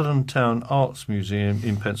Allentown Arts Museum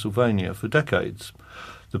in Pennsylvania for decades.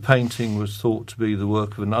 The painting was thought to be the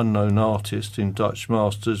work of an unknown artist in Dutch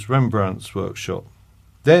masters Rembrandt's workshop.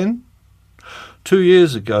 Then, 2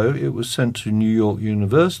 years ago, it was sent to New York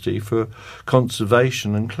University for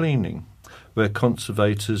conservation and cleaning, where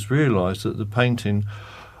conservators realised that the painting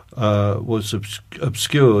was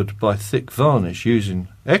obscured by thick varnish. Using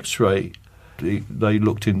X-ray, they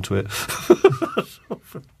looked into it.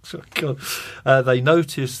 They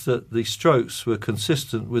noticed that the strokes were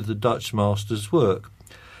consistent with the Dutch master's work.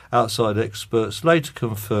 Outside experts later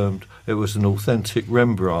confirmed it was an authentic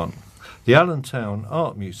Rembrandt. The Allentown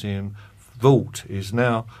Art Museum vault is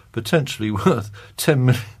now potentially worth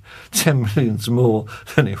 10 million more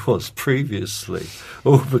than it was previously,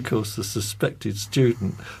 all because the suspected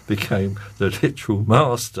student became the literal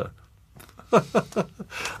master.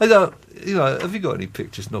 Have you got any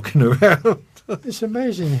pictures knocking around? It's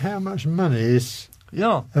amazing how much money is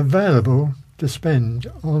available to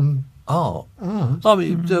spend on art. I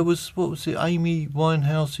mean, there was, Amy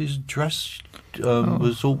Winehouse's dress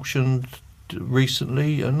was auctioned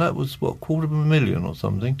recently, and that was $250,000 or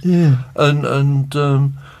something. Yeah, and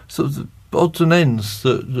sort of the odds and ends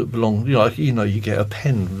that belong. You get a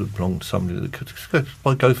pen that belonged to somebody that could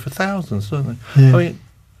go for thousands, don't they? yeah. I mean,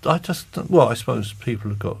 I suppose people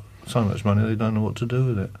have got so much money they don't know what to do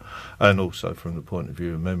with it, and also from the point of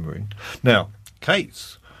view of memory. Now,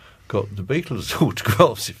 Kate's got the Beatles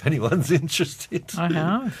autographs if anyone's interested. I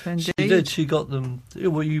have, indeed. She did. She got them.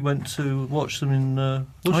 Well, you went to watch them in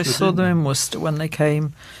Worcester. I saw them in Worcester when they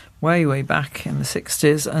came way back in the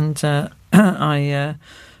 60s, and I,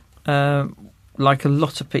 like a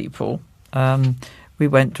lot of people, we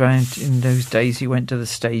went round in those days. You went to the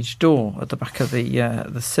stage door at the back of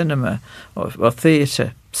the cinema, or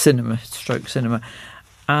theatre cinema, stroke cinema,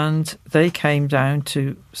 and they came down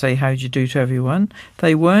to say how do you do to everyone.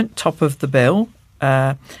 They weren't top of the bill.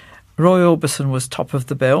 Roy Orbison was top of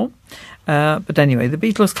the bill. But anyway, the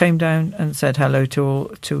Beatles came down and said hello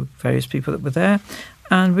to various people that were there,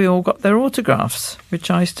 and we all got their autographs, which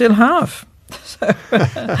I still have. So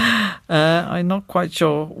I'm not quite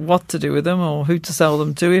sure what to do with them or who to sell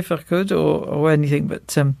them to if I could or anything,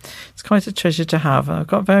 but it's quite a treasure to have. And I've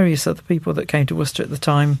got various other people that came to Worcester at the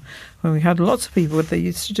time when we had lots of people. They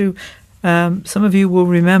used to do, some of you will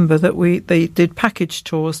remember that they did package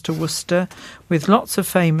tours to Worcester with lots of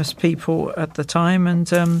famous people at the time,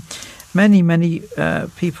 and many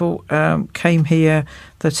people came here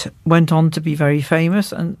that went on to be very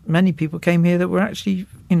famous, and many people came here that were actually,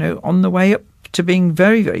 on the way up to being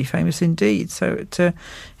very, very famous indeed. So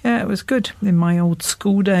it was good in my old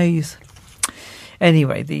school days.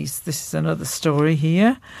 Anyway, this is another story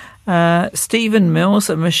here. Stephen Mills,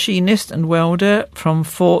 a machinist and welder from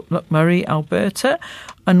Fort McMurray, Alberta,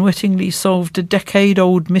 unwittingly solved a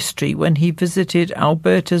decade-old mystery when he visited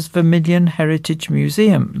Alberta's Vermilion Heritage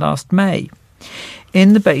Museum last May.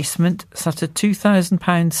 In the basement sat a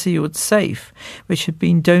 £2,000 sealed safe, which had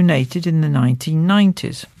been donated in the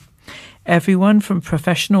 1990s. Everyone from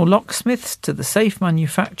professional locksmiths to the safe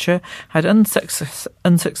manufacturer had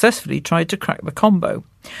unsuccessfully tried to crack the combo.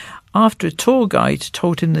 After a tour guide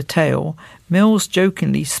told him the tale, Mills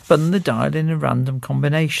jokingly spun the dial in a random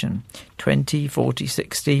combination, 20, 40,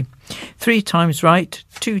 60, 3 times right,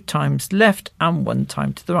 2 times left, and 1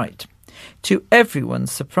 time to the right. To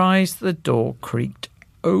everyone's surprise, the door creaked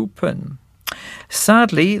open.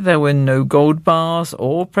 Sadly, there were no gold bars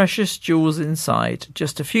or precious jewels inside,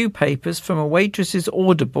 just a few papers from a waitress's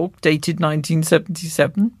order book dated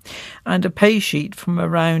 1977 and a pay sheet for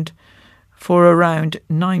around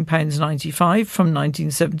 £9.95 from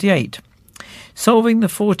 1978. Solving the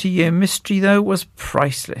 40-year mystery, though, was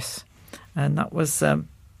priceless. And that was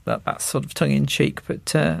that's sort of tongue-in-cheek, but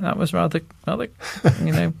that was rather,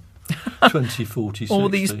 2046. all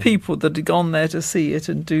these people that had gone there to see it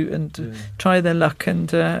and try their luck, and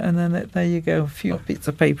then there you go, a few bits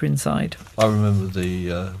of paper inside. I remember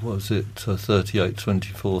the 38,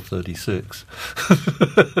 24, 36.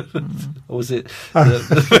 Or was it?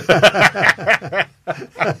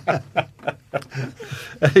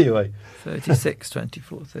 Anyway, 36,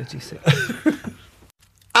 24, 36.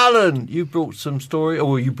 Alan, you brought a story of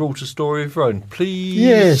your own, please.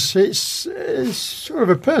 Yes, it's sort of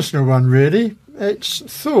a personal one, really. It's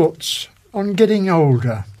thoughts on getting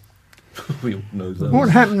older. We all know that. What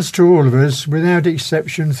happens to all of us, without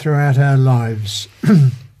exception, throughout our lives?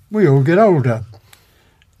 We all get older.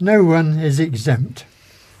 No one is exempt.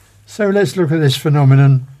 So let's look at this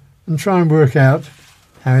phenomenon and try and work out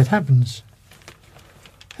how it happens.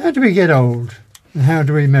 How do we get old, and how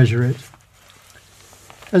do we measure it?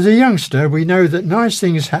 As a youngster, we know that nice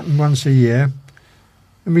things happen once a year,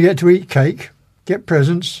 and we get to eat cake, get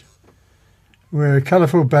presents, wear a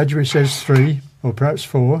colourful badge which says 3 or perhaps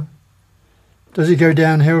 4. Does it go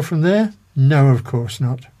downhill from there? No, of course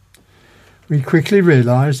not. We quickly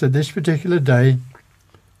realise that this particular day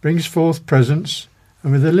brings forth presents,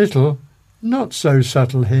 and with a little, not so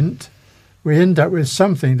subtle hint, we end up with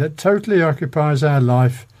something that totally occupies our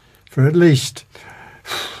life for at least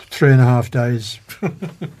 3.5 days.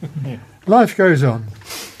 Life goes on.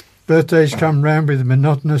 Birthdays come round with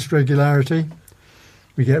monotonous regularity.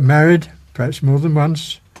 We get married, perhaps more than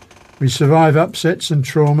once. We survive upsets and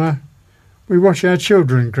trauma. We watch our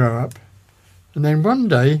children grow up. And then one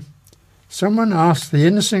day, someone asks the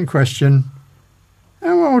innocent question,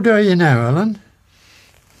 "How old are you now, Alan?"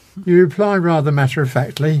 You reply rather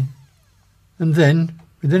matter-of-factly, and then,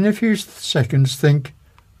 within a few seconds, think,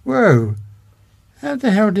 "Whoa, how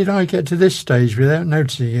the hell did I get to this stage without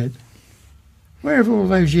noticing it? Where have all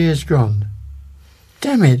those years gone?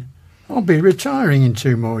 Damn it, I'll be retiring in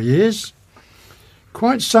 2 more years."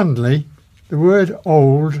 Quite suddenly, the word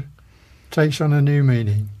old takes on a new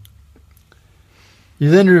meaning.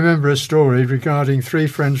 You then remember a story regarding 3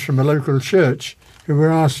 friends from a local church who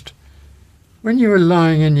were asked, when you were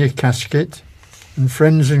lying in your casket and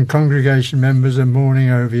friends and congregation members are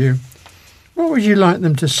mourning over you, what would you like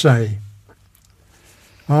them to say?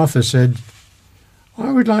 Arthur said,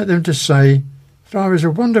 "I would like them to say that I was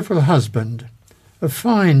a wonderful husband, a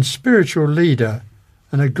fine spiritual leader,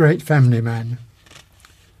 and a great family man."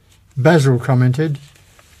 Basil commented,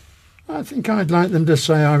 "I think I'd like them to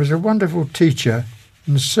say I was a wonderful teacher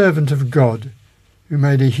and servant of God who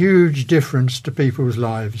made a huge difference to people's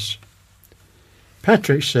lives."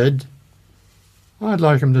 Patrick said, "I'd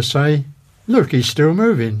like them to say, look, he's still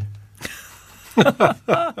moving."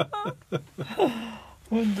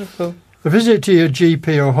 Wonderful. A visit to your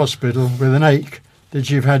GP or hospital with an ache that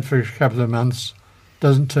you've had for a couple of months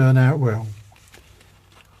doesn't turn out well.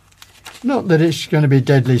 Not that it's going to be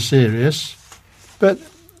deadly serious, but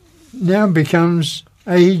now becomes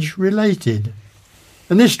age-related.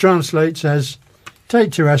 And this translates as,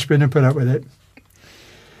 take 2 aspirin and put up with it.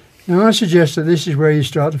 Now I suggest that this is where you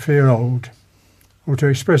start to feel old. Or to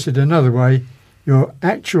express it another way, your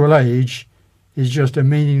actual age is just a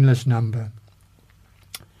meaningless number.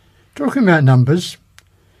 Talking about numbers,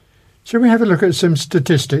 shall we have a look at some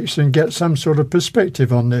statistics and get some sort of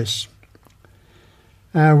perspective on this?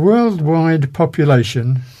 Our worldwide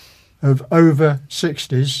population of over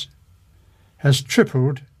 60s has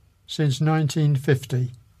tripled since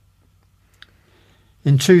 1950.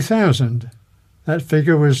 In 2000, that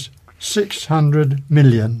figure was 600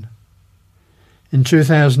 million. In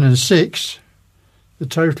 2006, the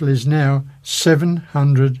total is now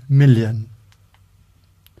 700 million.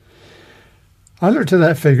 I looked at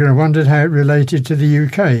that figure and wondered how it related to the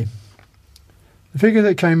UK. The figure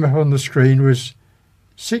that came up on the screen was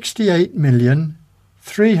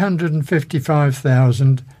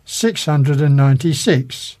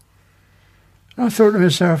 68,355,696. I thought to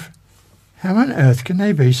myself, how on earth can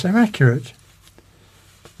they be so accurate?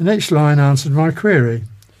 The next line answered my query.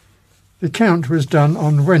 The count was done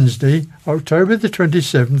on Wednesday, October the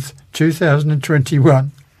 27th,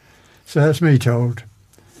 2021. So that's me told.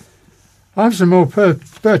 I have some more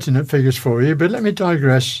pertinent figures for you, but let me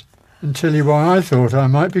digress and tell you why I thought I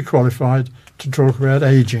might be qualified to talk about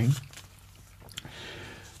ageing.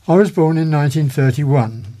 I was born in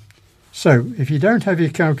 1931, So, if you don't have your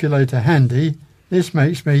calculator handy, this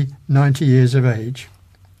makes me 90 years of age.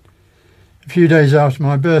 A few days after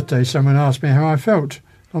my birthday, someone asked me how I felt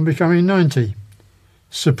on becoming 90.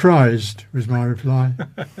 Surprised, was my reply.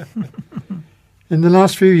 In the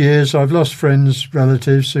last few years, I've lost friends,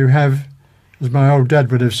 relatives who have, as my old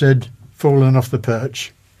dad would have said, fallen off the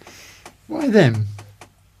perch. Why them?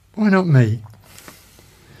 Why not me?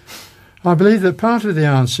 I believe that part of the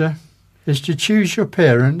answer is to choose your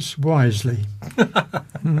parents wisely.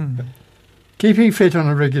 Keeping fit on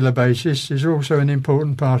a regular basis is also an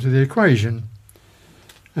important part of the equation,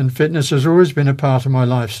 and fitness has always been a part of my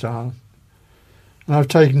lifestyle. And I've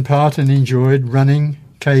taken part and enjoyed running,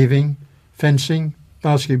 caving, fencing,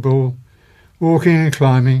 basketball, walking and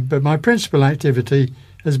climbing, but my principal activity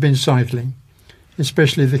has been cycling,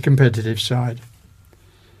 especially the competitive side.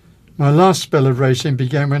 My last spell of racing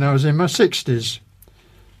began when I was in my 60s,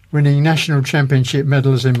 winning national championship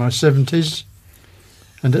medals in my 70s,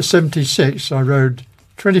 and at 76 I rode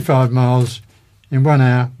 25 miles in 1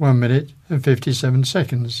 hour, 1 minute and 57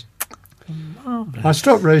 seconds. Marvellous. I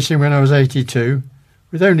stopped racing when I was 82,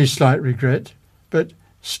 with only slight regret, but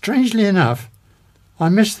strangely enough, I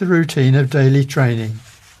missed the routine of daily training.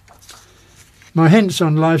 My hints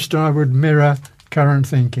on lifestyle would mirror current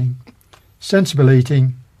thinking, sensible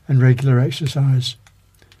eating and regular exercise.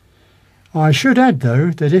 I should add,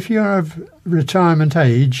 though, that if you are of retirement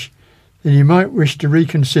age, then you might wish to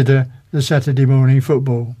reconsider the Saturday morning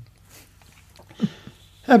football.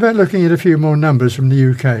 How about looking at a few more numbers from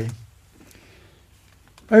the UK?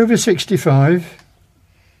 Over 65,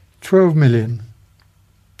 12 million.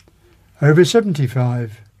 Over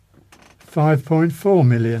 75, 5.4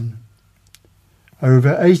 million.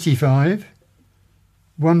 Over 85,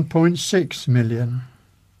 1.6 million.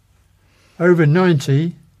 Over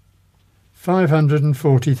 90,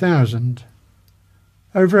 540,000.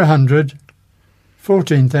 Over 100,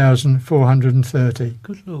 14,430.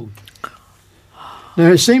 Good Lord.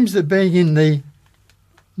 Now, it seems that being in the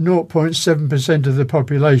 0.7% of the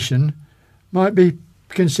population might be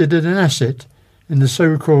considered an asset in the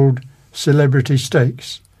so-called celebrity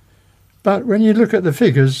stakes. But when you look at the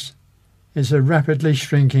figures, it's a rapidly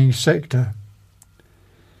shrinking sector.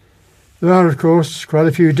 There are, of course, quite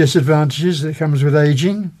a few disadvantages that comes with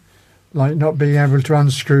ageing, like not being able to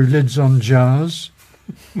unscrew lids on jars,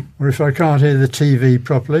 or if I can't hear the TV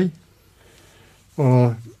properly,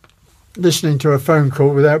 or listening to a phone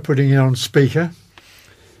call without putting it on speaker.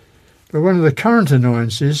 But one of the current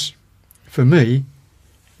annoyances, for me,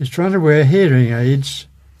 is trying to wear hearing aids,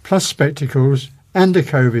 plus spectacles and a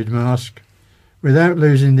COVID mask, without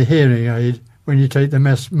losing the hearing aid when you take the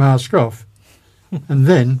mask off, and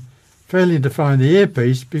then failing to find the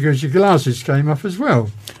earpiece because your glasses came off as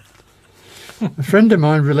well. A friend of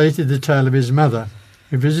mine related the tale of his mother,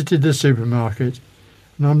 who visited the supermarket,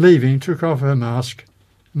 and on leaving took off her mask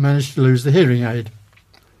and managed to lose the hearing aid.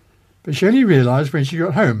 But she only realised when she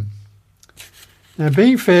got home. Now,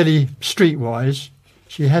 being fairly streetwise,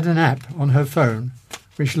 she had an app on her phone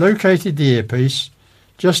which located the earpiece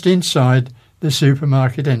just inside the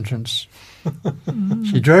supermarket entrance.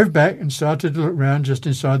 She drove back and started to look round just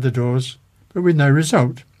inside the doors, but with no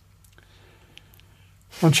result.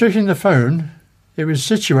 On checking the phone, it was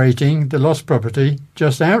situating the lost property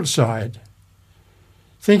just outside.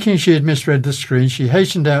 Thinking she had misread the screen, she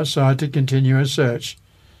hastened outside to continue her search,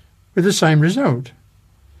 with the same result.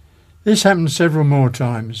 This happened several more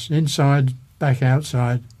times, inside, back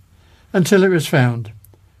outside, until it was found,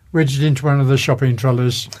 wedged into one of the shopping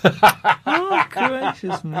trolleys. Oh,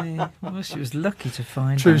 gracious me. Well, she was lucky to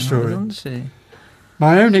find True out, story. wasn't she?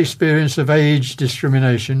 My own experience of age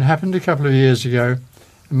discrimination happened a couple of years ago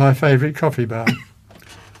at my favourite coffee bar.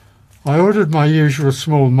 I ordered my usual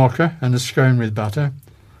small mocha and a scone with butter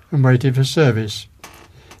and waited for service.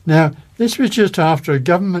 Now, this was just after a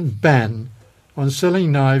government ban on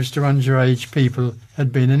selling knives to underage people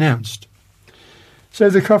had been announced. So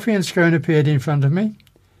the coffee and scone appeared in front of me,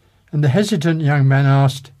 and the hesitant young man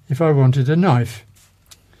asked if I wanted a knife.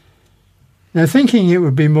 Now, thinking it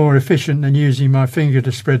would be more efficient than using my finger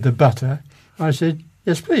to spread the butter, I said,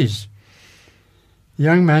 "Yes, please." The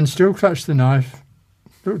young man still clutched the knife,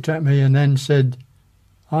 looked at me and then said,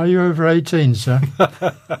 "Are you over 18, sir?"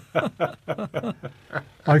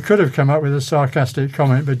 I could have come up with a sarcastic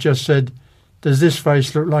comment, but just said, "Does this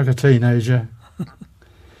face look like a teenager?"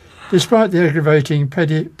 Despite the aggravating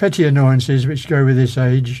petty annoyances which go with this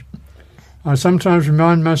age, I sometimes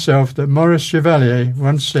remind myself that Maurice Chevalier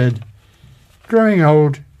once said, "Growing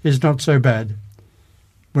old is not so bad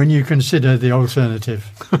when you consider the alternative."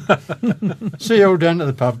 See you all down at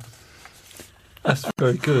the pub. That's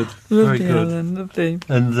very good. Lovely, Very good. Alan, lovely.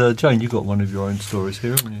 And Jane, you've got one of your own stories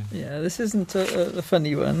here, haven't you? Yeah, this isn't a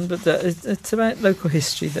funny one, but it's about local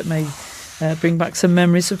history that may bring back some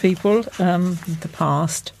memories of people in the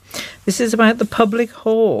past. This is about the public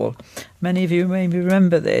hall. Many of you maybe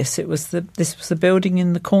remember this. This was the building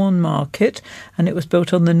in the Corn Market, and it was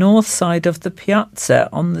built on the north side of the piazza,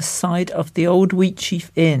 on the side of the old Wheatsheaf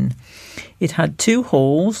Inn. It had two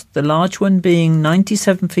halls, the large one being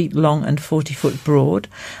 97 feet long and 40 foot broad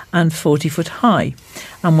and 40 foot high,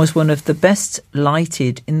 and was one of the best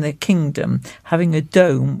lighted in the kingdom, having a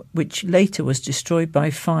dome which later was destroyed by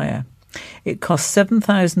fire. It cost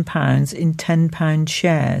 £7,000 in £10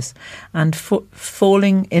 shares, and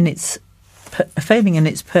failing in its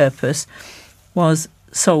purpose, was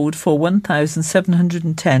sold for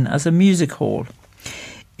 £1,710 as a music hall.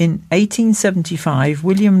 In 1875,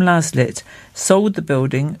 William Laslett sold the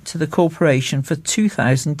building to the corporation for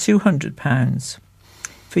 £2,200.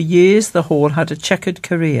 For years, the hall had a checkered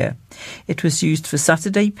career. It was used for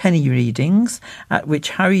Saturday penny readings, at which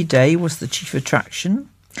Harry Day was the chief attraction.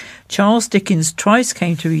 Charles Dickens twice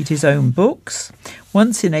came to read his own books,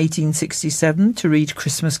 once in 1867 to read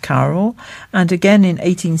Christmas Carol, and again in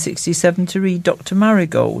 1867 to read Dr.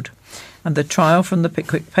 Marigold and the Trial from the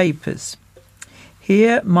Pickwick Papers.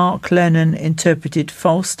 Here Mark Lennon interpreted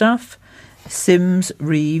Falstaff, Sims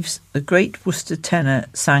Reeves, the great Worcester tenor,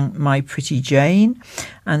 sang My Pretty Jane,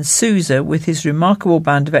 and Sousa, with his remarkable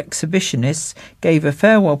band of exhibitionists, gave a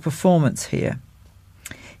farewell performance here.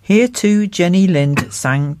 Here too Jenny Lind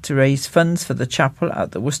sang to raise funds for the chapel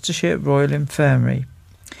at the Worcestershire Royal Infirmary.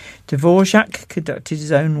 Dvorak conducted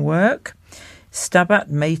his own work, Stabat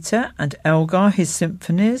Mater and Elgar his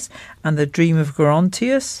symphonies, and the Dream of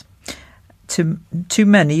Gerontius. To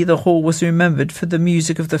many, the hall was remembered for the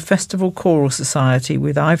music of the Festival Choral Society,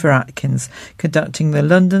 with Ivor Atkins conducting the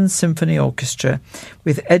London Symphony Orchestra,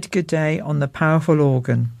 with Edgar Day on the powerful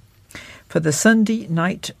organ. For the Sunday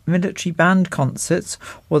night military band concerts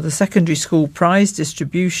or the secondary school prize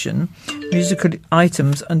distribution, musical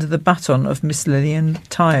items under the baton of Miss Lillian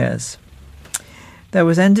Tyers. There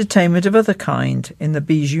was entertainment of other kind in the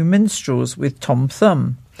Bijou Minstrels with Tom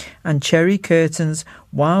Thumb, and Cherry Curtin's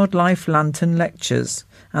Wildlife Lantern Lectures,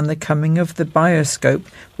 and the coming of the Bioscope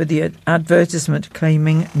with the advertisement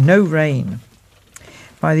claiming no rain.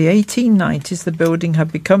 By the 1890s, the building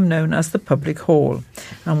had become known as the Public Hall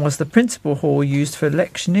and was the principal hall used for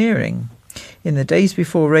electioneering. In the days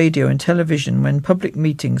before radio and television, when public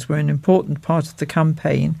meetings were an important part of the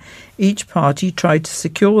campaign, each party tried to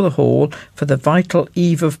secure the hall for the vital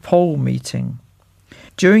eve of poll meeting.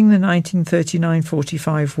 During the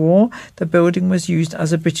 1939-45 war, the building was used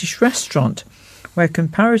as a British restaurant, where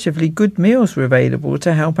comparatively good meals were available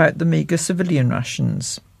to help out the meagre civilian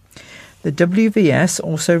rations. The WVS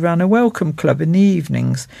also ran a welcome club in the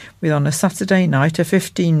evenings, with on a Saturday night a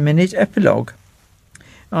 15-minute epilogue.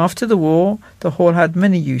 After the war, the hall had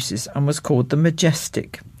many uses and was called the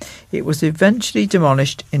Majestic. It was eventually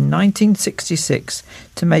demolished in 1966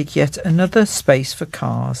 to make yet another space for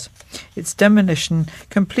cars. Its demolition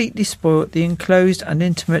completely spoilt the enclosed and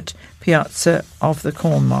intimate piazza of the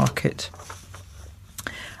Corn Market.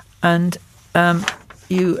 And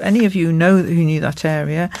any of you who knew that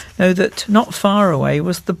area know that not far away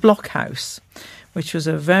was the Blockhouse, which was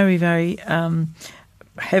a very, very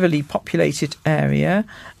heavily populated area,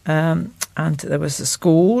 and there was a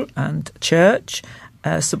school and church.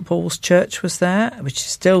 St Paul's Church was there, which is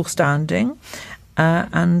still standing,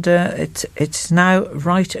 and it's now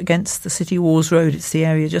right against the City Walls Road. It's the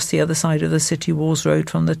area just the other side of the City Walls Road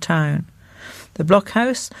from the town. The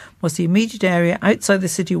Blockhouse was the immediate area outside the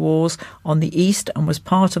city walls on the east and was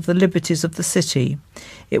part of the liberties of the city.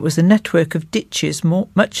 It was a network of ditches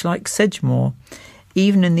much like Sedgemoor.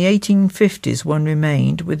 Even in the 1850s, one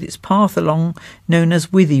remained, with its path along known as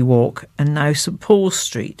Withy Walk and now St Paul's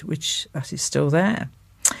Street, that is still there.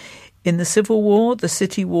 In the Civil War, the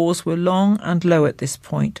city walls were long and low at this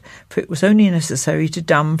point, for it was only necessary to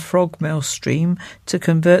dam Frogmill Stream to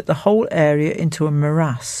convert the whole area into a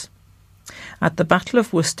morass. At the Battle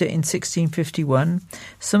of Worcester in 1651,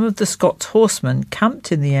 some of the Scots horsemen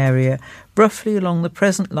camped in the area, roughly along the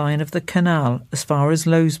present line of the canal as far as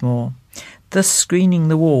Lowesmoor, thus screening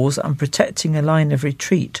the walls and protecting a line of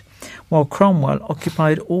retreat, while Cromwell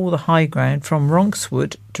occupied all the high ground from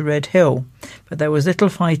Ronkswood to Red Hill, but there was little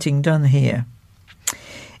fighting done here.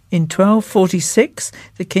 In 1246,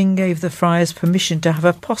 the king gave the friars permission to have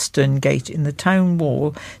a postern gate in the town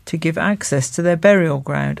wall to give access to their burial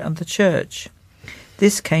ground and the church.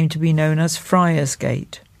 This came to be known as Friars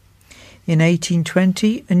Gate. In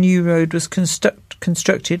 1820, a new road was constructed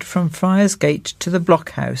constructed from Friars Gate to the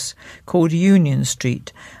blockhouse, called Union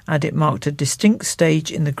Street, and it marked a distinct stage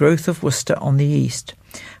in the growth of Worcester on the east.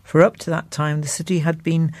 For up to that time the city had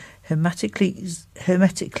been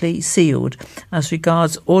hermetically sealed as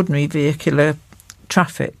regards ordinary vehicular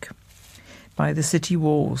traffic by the city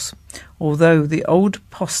walls, although the old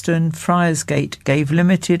postern Friars Gate gave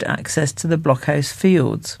limited access to the blockhouse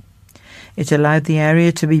fields. It allowed the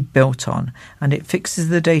area to be built on, and it fixes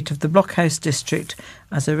the date of the blockhouse district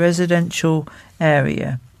as a residential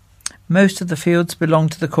area. Most of the fields belong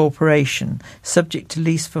to the corporation, subject to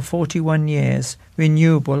lease for 41 years,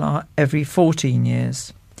 renewable every 14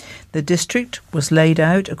 years. The district was laid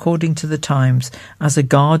out, according to the Times, as a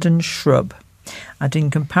garden shrub, and in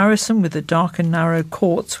comparison with the dark and narrow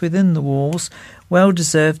courts within the walls, well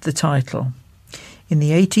deserved the title. In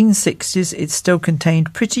the 1860s it still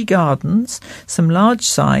contained pretty gardens, some large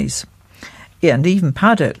size, and even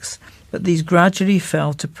paddocks, but these gradually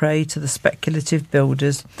fell to prey to the speculative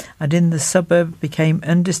builders, and in the suburb became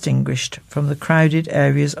undistinguished from the crowded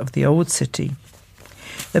areas of the old city.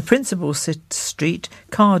 The principal street,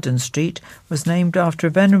 Carden Street, was named after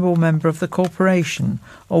a venerable member of the corporation,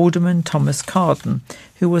 Alderman Thomas Carden,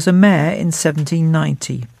 who was a mayor in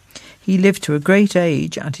 1790. He lived to a great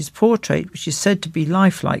age, and his portrait, which is said to be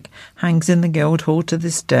lifelike, hangs in the Guildhall to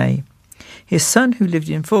this day. His son, who lived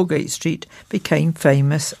in Foregate Street, became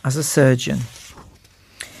famous as a surgeon.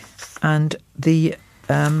 And this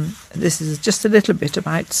is just a little bit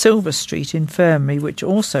about Silver Street Infirmary, which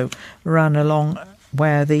also ran along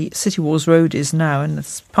where the City Walls Road is now,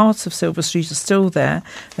 and parts of Silver Street are still there.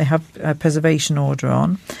 They have a preservation order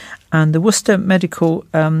on. And the Worcester Medical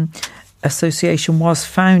Association was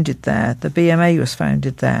founded there. The BMA was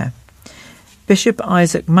founded there. Bishop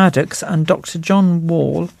Isaac Maddox and Dr. John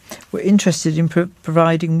Wall were interested in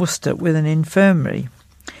providing Worcester with an infirmary.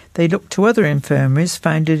 They looked to other infirmaries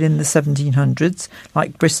founded in the 1700s,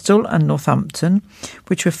 like Bristol and Northampton,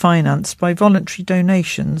 which were financed by voluntary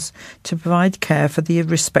donations to provide care for the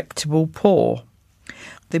respectable poor.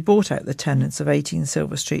 They bought out the tenants of 18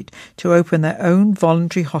 Silver Street to open their own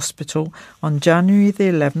voluntary hospital on January the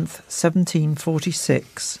 11th,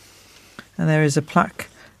 1746. And there is a plaque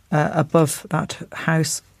above that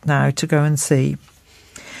house now to go and see.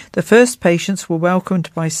 The first patients were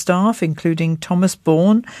welcomed by staff, including Thomas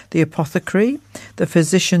Bourne, the apothecary, the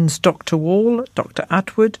physicians Dr. Wall, Dr.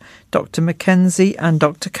 Atwood, Dr. Mackenzie and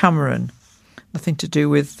Dr. Cameron. Nothing to do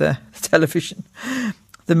with television.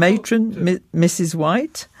 The matron, Mrs.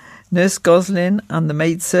 White, Nurse Goslin and the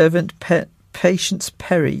maidservant Patience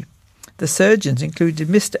Perry. The surgeons included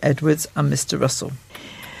Mr. Edwards and Mr. Russell.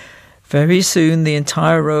 Very soon the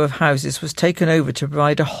entire row of houses was taken over to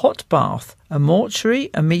provide a hot bath, a mortuary,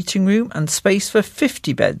 a meeting room and space for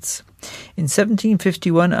 50 beds. In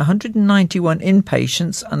 1751, 191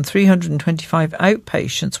 inpatients and 325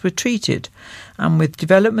 outpatients were treated, and with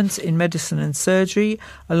developments in medicine and surgery,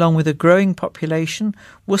 along with a growing population,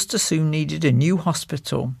 Worcester soon needed a new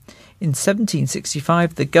hospital. In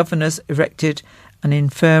 1765, the governors erected an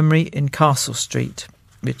infirmary in Castle Street,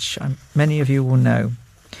 which many of you will know.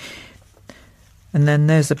 And then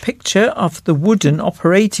there's a picture of the wooden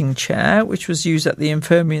operating chair, which was used at the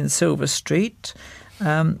infirmary in Silver Street.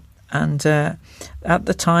 At the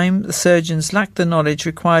time, the surgeons lacked the knowledge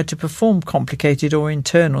required to perform complicated or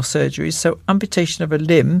internal surgeries, so amputation of a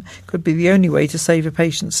limb could be the only way to save a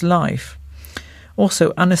patient's life.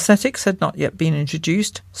 Also, anaesthetics had not yet been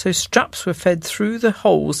introduced, so straps were fed through the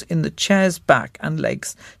holes in the chair's back and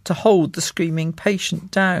legs to hold the screaming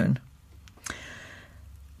patient down.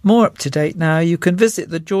 More up to date now, you can visit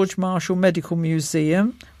the George Marshall Medical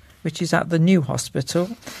Museum, which is at the new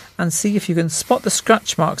hospital, and see if you can spot the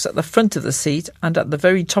scratch marks at the front of the seat and at the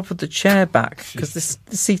very top of the chair back, because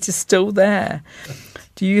the seat is still there.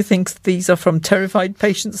 Do you think these are from terrified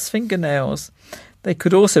patients' fingernails? They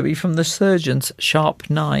could also be from the surgeon's sharp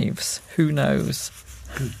knives. Who knows?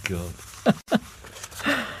 Good God.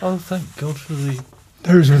 Oh, thank God for the...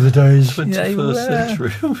 Those were the days. 21st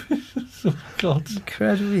century. Oh, God.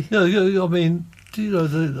 Incredibly. Yeah, I mean,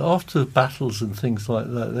 after battles and things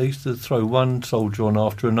like that, they used to throw one soldier on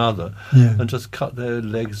after another and just cut their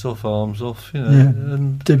legs off, arms off,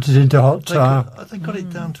 and dipped it into hot tar. They got it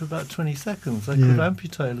down to about 20 seconds. They could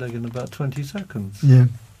amputate a leg in about 20 seconds. Yeah.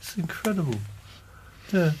 It's incredible.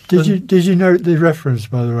 Yeah. Did you note the reference,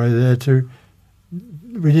 by the way, there to...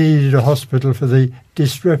 We needed a hospital for the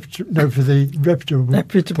reputable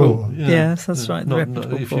poor. Yeah. Yes, that's right.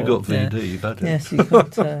 If you got VD, you've had it. Yes, you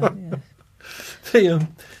got. Yes.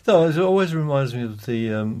 It always reminds me of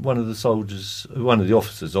the one of the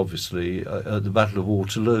officers, obviously, at the Battle of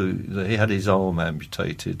Waterloo. He had his arm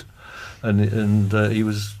amputated, and he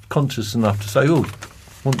was conscious enough to say, "Oh,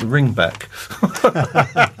 want the ring back?"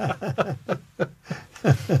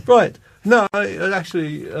 Right. No,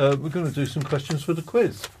 actually, we're going to do some questions for the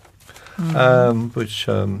quiz, which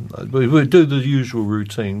we do the usual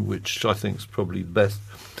routine, which I think is probably best,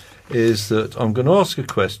 is that I'm going to ask a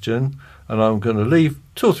question and I'm going to leave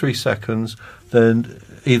 2 or 3 seconds, then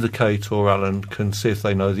either Kate or Alan can see if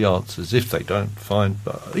they know the answers. If they don't, fine,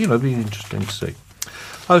 but, it'd be interesting to see.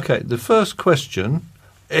 Okay, the first question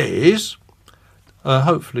is,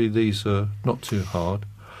 hopefully these are not too hard.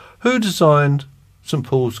 Who designed St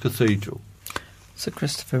Paul's Cathedral? Sir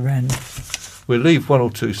Christopher Wren. We'll leave 1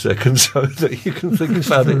 or 2 seconds so that you can think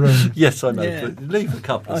about it. Wren. Yes, I know. Yeah. But leave a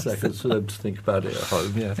couple of seconds for them to think about it at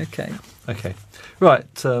home. Yeah. Okay. Okay.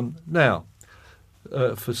 Right. Now,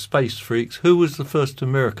 for space freaks, who was the first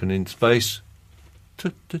American in space?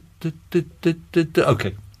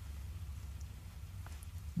 Okay.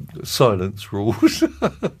 Silence rules.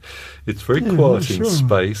 It's very Yeah, quiet not in sure.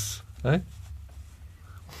 space. Eh?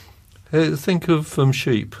 Think of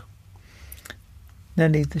sheep.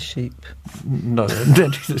 Nellie the sheep. No,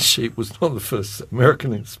 Nellie the sheep was not the first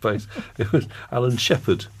American in space. It was Alan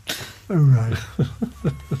Shepard. Oh, right.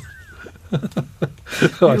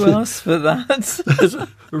 Who asked for that? It's a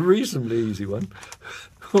reasonably easy one.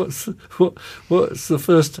 What's the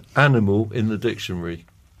first animal in the dictionary?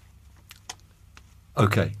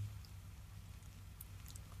 Okay.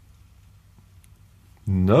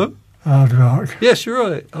 No? Aardvark. Yes, you're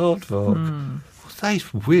right. Aardvark. They're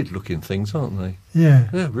weird-looking things, aren't they? Yeah.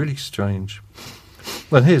 They're really strange.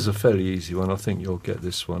 Well, here's a fairly easy one. I think you'll get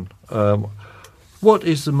this one. What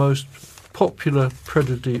is the most popular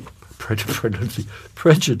pedigree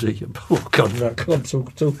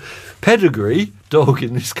dog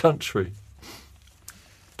in this country?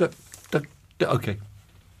 Okay.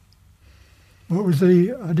 What was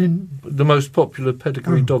the... I didn't... The most popular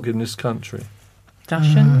pedigree Oh. dog in this country?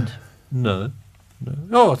 Dachshund. No.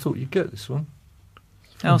 Oh, I thought you'd get this one.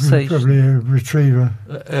 Alsatian. Probably a retriever.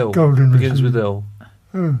 L. Golden Begins with retriever.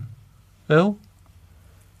 L. Oh. L?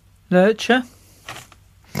 Lurcher.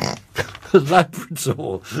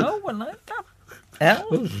 Labrador. Oh, I like that. L.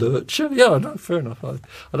 Oh, lurcher. Yeah, no, fair enough. I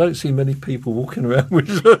don't see many people walking around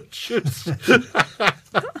with lurchers.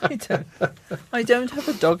 I don't have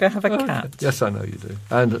a dog. I have a cat. Yes, I know you do.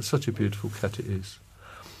 And it's such a beautiful cat it is.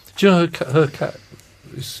 Do you know her cat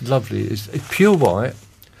is lovely. It's pure white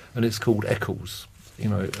and it's called Eccles.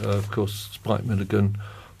 Of course, Spike Milligan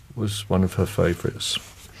was one of her favourites.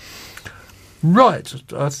 Right,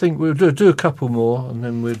 I think we'll do a couple more and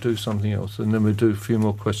then we'll do something else and then we'll do a few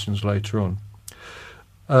more questions later on.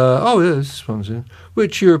 This one's in.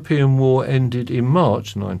 Which European war ended in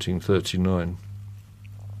March 1939?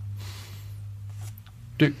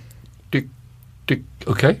 Dick.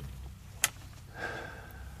 Okay.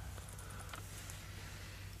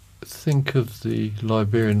 Think of the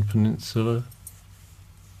Iberian Peninsula.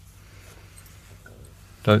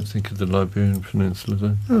 Don't think of the Iberian Peninsula,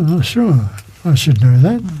 though. Oh, I'm not sure. I should know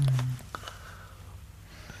that.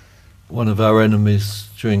 One of our enemies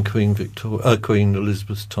during Queen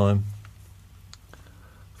Elizabeth's time.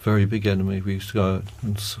 Very big enemy. We used to go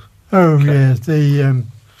and Oh, Okay. yeah, the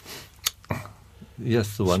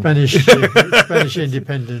yes, the one. Spanish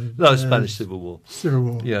independent... No, Spanish Civil War. Civil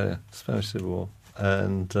War. Yeah, Spanish Civil War.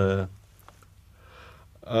 And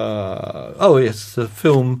yes, the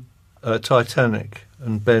film Titanic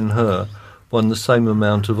and Ben-Hur won the same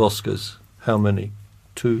amount of Oscars. How many?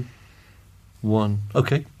 2, 1.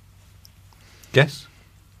 Okay. Guess?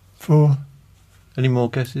 4. Any more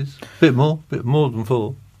guesses? Bit more than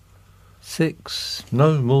 4. 6.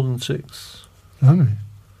 No, more than 6. Blimey.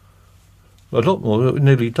 A lot more,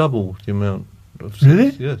 nearly double the amount of 6. Really?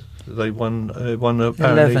 Yes. They won apparently.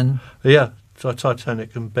 11. Yeah,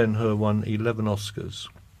 Titanic and Ben-Hur won 11 Oscars.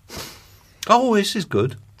 Oh, this is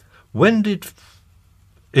good.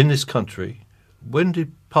 In this country, when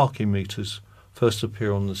did parking meters first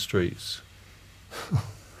appear on the streets?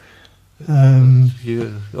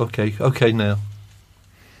 Okay now.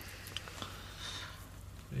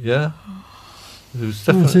 Yeah? It was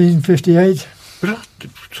definitely... 1958.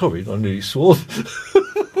 Sorry, I nearly swore.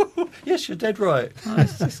 Yes, you're dead right.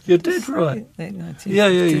 You're dead right. Yeah,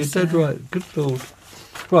 you're dead right. Good Lord.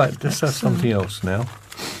 Right, let's have something else now.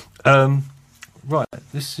 Right,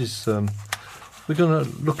 this is... we're going to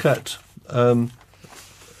look at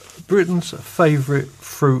Britain's favourite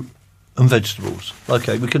fruit and vegetables.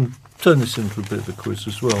 Okay, we can turn this into a bit of a quiz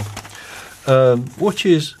as well. What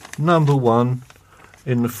is number 1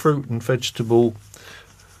 in the fruit and vegetable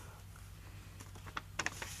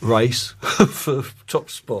race for top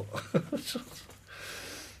spot?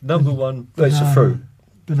 Number one, it's a fruit.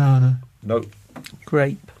 Banana. No,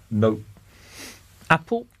 Grape. no,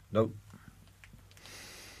 Apple. no.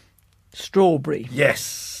 Strawberry.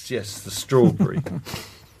 Yes, the strawberry.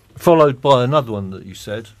 Followed by another one that you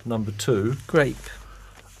said, number 2. Grape.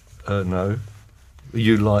 No.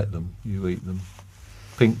 You like them. You eat them.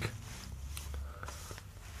 Pink.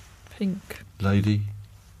 Pink. Lady.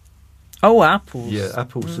 Oh, apples. Yeah,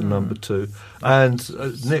 apples are number 2.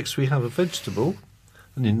 And next we have a vegetable.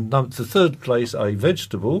 And in the third place, a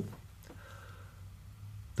vegetable.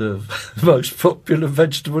 The most popular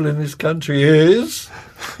vegetable in this country is...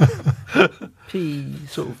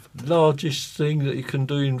 Peas. sort of largest thing that you can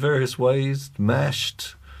do in various ways.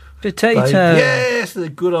 Mashed. Potato. Yes, the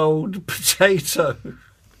good old potato.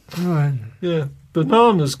 Right. Yeah.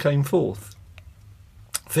 Bananas came fourth.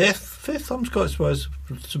 Fifth, I'm quite surprised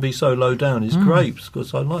to be so low down, is grapes,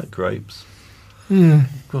 because I like grapes. Yeah.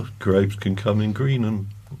 Of course, grapes can come in green and...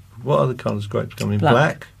 What other colours grapes come in?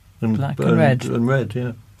 Black. And Black and red. And red,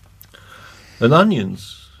 yeah. And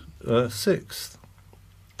onions, 6th.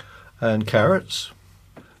 And carrots.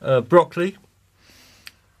 Broccoli,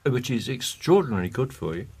 which is extraordinarily good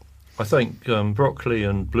for you. I think broccoli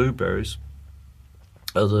and blueberries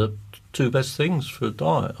are the 2 best things for a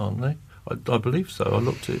diet, aren't they? I believe so. I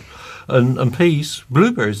looked at it. And peas,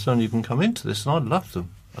 blueberries don't even come into this, and I love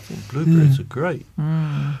them. I think blueberries are great.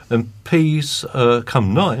 And peas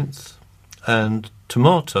come 9th, and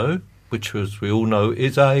tomato, which, as we all know,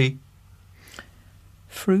 is a...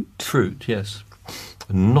 Fruit. Fruit, yes.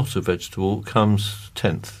 Not a vegetable, comes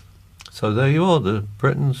 10th. So there you are, the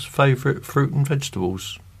Britain's favourite fruit and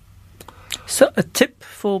vegetables. So a tip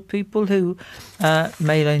for people who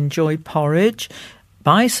may enjoy porridge: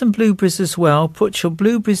 buy some blueberries as well. Put your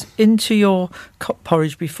blueberries into your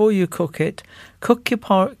porridge before you cook it. Cook your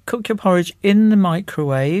porridge in the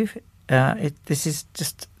microwave. This is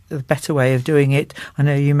just a better way of doing it. I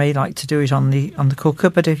know you may like to do it on the cooker,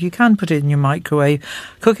 but if you can put it in your microwave,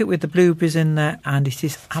 cook it with the blueberries in there, and it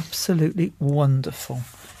is absolutely wonderful.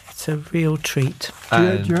 It's a real treat.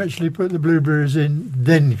 Do you actually put the blueberries in,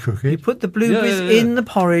 then cook You it? put the blueberries in the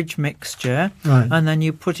porridge mixture, Right. and then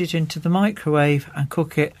you put it into the microwave and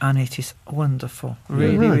cook it, and it is wonderful.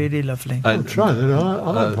 Really, Right. really lovely. I'll try that.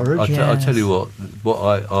 I like porridge. I'll Yes. tell you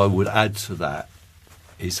what I would add to that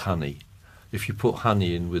is honey. If you put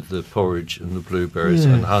honey in with the porridge and the blueberries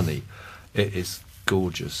Yeah. and honey, it is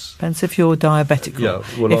gorgeous. Depends if you're diabetic. Yeah,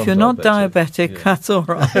 well, if I'm you're not diabetic, diabetic, yeah. that's all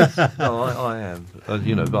right. No, I am.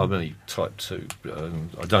 I'm only type 2.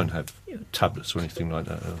 I don't have tablets or anything like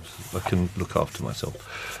that. I can look after myself.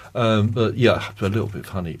 But yeah, a little bit of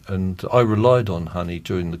honey. And I relied on honey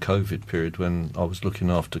during the COVID period when I was looking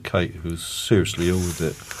after Kate, who was seriously ill with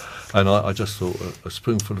it. And I just thought a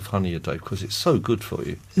spoonful of honey a day, because it's so good for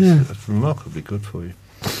you. Yeah. It's remarkably good for you.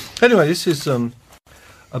 Anyway, this is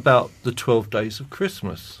about the 12 days of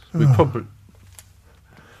Christmas. We probably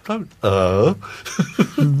don't...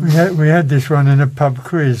 We had this one in a pub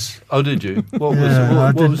quiz. Oh, did you? What was Yeah, it?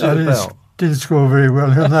 I What was it didn't- about? Didn't score very well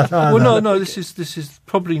on that either. Well, no. This is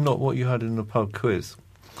probably not what you had in the pub quiz.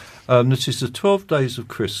 This is the 12 days of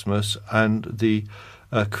Christmas and the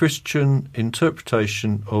Christian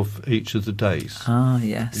interpretation of each of the days. Ah,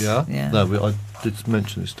 yes. Yeah. Yeah. No, I did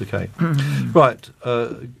mention this to Kate. Right.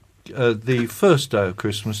 The first day of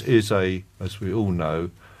Christmas is as we all know,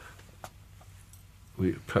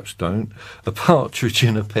 we perhaps don't, a partridge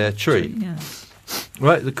in a pear tree. Yes.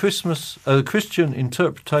 Right, the Christian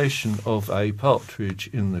interpretation of a partridge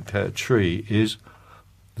in the pear tree is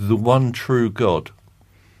the one true God.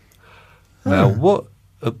 Now, what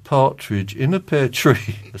a partridge in a pear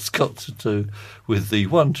tree has got to do with the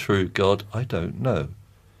one true God, I don't know.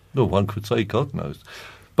 No, one could say God knows.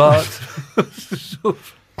 But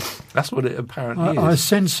that's what it apparently I is.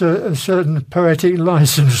 sense a certain poetic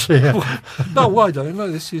license here. No, I don't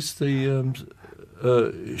know. This is the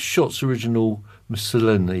Schott's original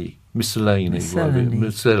miscellany. Oh,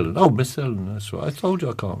 miscellany, that's right. I told you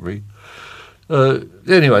I can't read.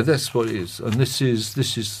 Anyway, that's what it is. And this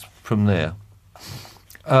is from there.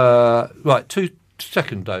 Right,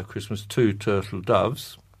 second day of Christmas, 2 turtle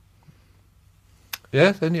doves.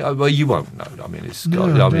 Yeah, well, you won't know. I mean, it's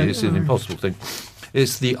an impossible thing.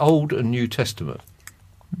 It's the Old and New Testament.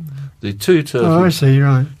 The 2 turtle. Oh, I see.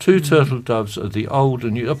 Right. 2 turtle doves are the Old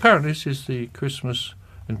and New. Apparently, this is the Christmas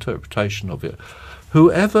interpretation of it.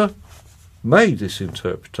 Whoever made this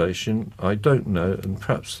interpretation, I don't know, and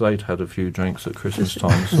perhaps they'd had a few drinks at Christmas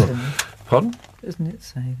time as well. Pardon? Doesn't it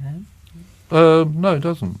say that? No, it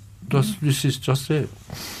doesn't. This is just it.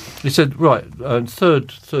 He said, right, and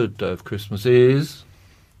third day of Christmas is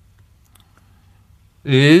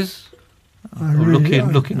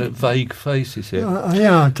Looking at vague faces here.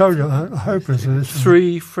 Yeah, I told you, I'm hopeless at this.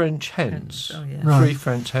 3 French hens. Oh, yeah. Right. 3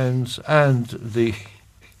 French hens, and the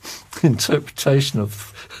interpretation of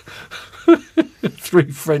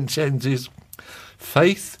 3 French hens is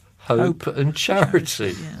faith, hope and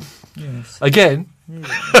charity. Yeah. Yes. Again,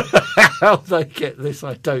 how they get this,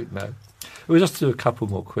 I don't know. We'll just do a couple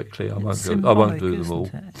more quickly. I won't do them all.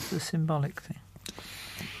 It's a symbolic thing.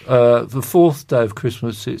 The 4th day of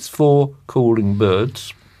Christmas, it's 4 calling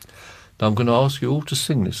birds. Now, I'm going to ask you all to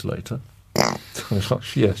sing this later.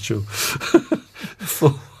 Yeah, sure.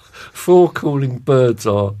 4 calling birds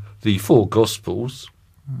are the 4 Gospels.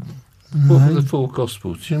 What were the 4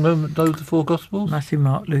 Gospels? Do you know the 4 Gospels? Matthew,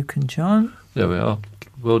 Mark, Luke and John. There we are.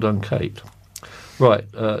 Well done, Kate.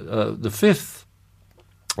 Right, the 5th,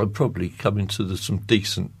 I'm probably coming to some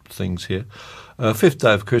decent things here. 5th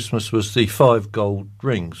day of Christmas was the 5 gold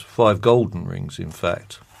rings, 5 golden rings, in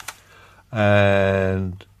fact.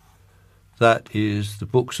 And that is the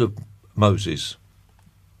books of Moses.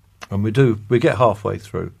 And we get halfway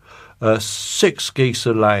through. 6 geese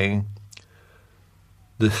are laying.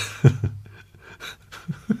 The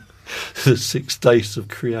 6 days of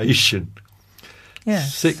creation.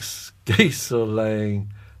 Yes. 6 geese are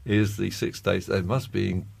laying is the 6 days. They must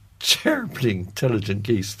be terribly intelligent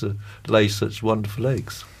geese to lay such wonderful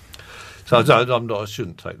eggs. So I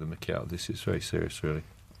shouldn't take the mickey out of this. It's very serious, really.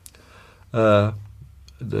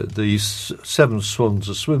 The 7 swans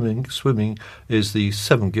are swimming. Swimming is the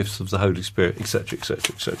 7 gifts of the Holy Spirit, etc.,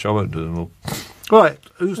 etc., etc. I won't do them all. Right,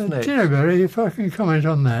 who's next? Do you know, Barry, if I can comment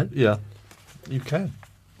on that? Yeah, you can.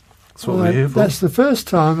 That's what we're here for. That's the first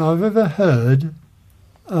time I've ever heard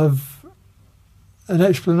of an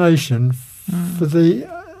explanation for the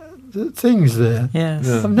things there. Yes.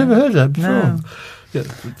 Yeah. I've never heard that before. No. Yeah,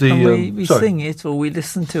 And we sing it or we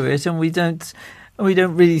listen to it, and we don't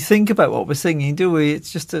really think about what we're singing, do we?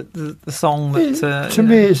 It's just the song that... to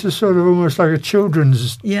me, it's a sort of almost like a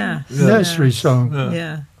children's nursery song.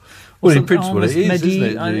 Yeah. Well, in principle, it is, isn't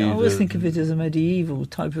it? I always think of it as a medieval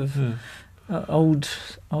type of old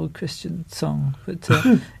Christian song. But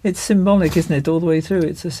it's symbolic, isn't it, all the way through?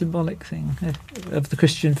 It's a symbolic thing of the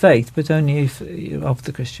Christian faith, but only of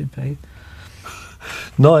the Christian faith.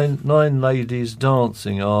 9 ladies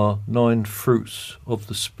dancing are 9 fruits of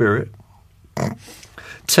the Spirit.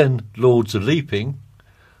 10 lords are leaping.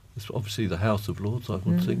 It's obviously the House of Lords, I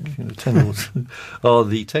would think. 10 lords are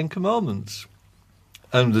the 10 Commandments.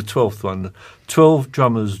 And the 12th one, 12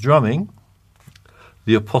 drummers drumming,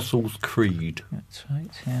 the Apostles' Creed. That's right,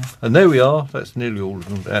 yeah. And there we are. That's nearly all of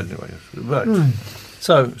them. Anyway, right.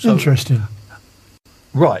 So Interesting.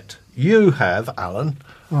 Right, you have, Alan,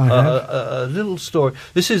 I have. a little story.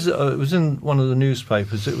 This is it was in one of the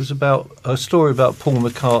newspapers. It was about a story about Paul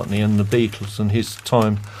McCartney and the Beatles and his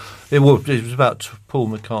time. It was about Paul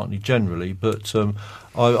McCartney generally, but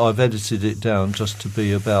I've edited it down just to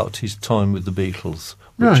be about his time with the Beatles,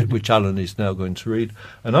 which Alan is now going to read.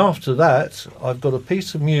 And after that, I've got a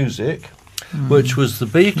piece of music, which was the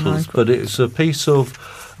Beatles, but it's a piece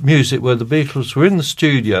of music where the Beatles were in the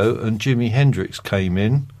studio and Jimi Hendrix came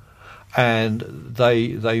in, and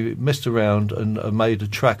they messed around and made a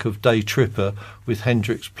track of Day Tripper with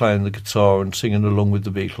Hendrix playing the guitar and singing along with the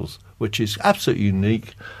Beatles, which is absolutely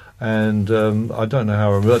unique. And I don't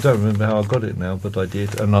remember how I got it now, but I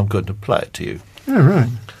did, and I'm going to play it to you. Oh, right.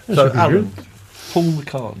 So, Alan, Paul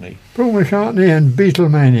McCartney. Paul McCartney and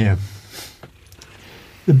Beatlemania.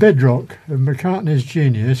 The bedrock of McCartney's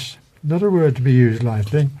genius, not a word to be used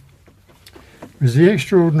lightly, was the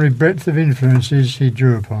extraordinary breadth of influences he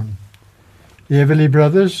drew upon. The Everly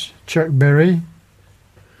Brothers, Chuck Berry,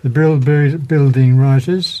 the Brill Building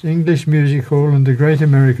Writers, English Music Hall and the Great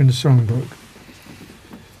American Songbook.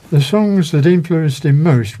 The songs that influenced him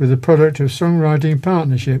most were the product of songwriting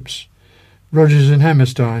partnerships: Rodgers and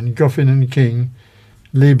Hammerstein, Goffin and King,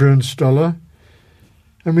 Lieber and Stoller.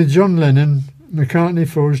 And with John Lennon, McCartney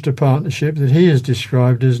forged a partnership that he has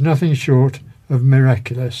described as nothing short of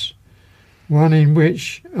miraculous, one in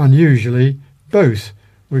which, unusually, both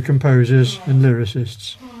were composers and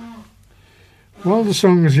lyricists. While the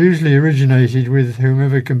songs usually originated with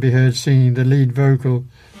whomever can be heard singing the lead vocal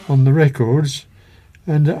on the records,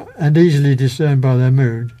 and easily discerned by their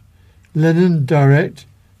mood, Lennon direct,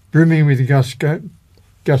 brimming with gusto,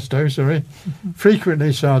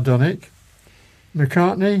 frequently sardonic;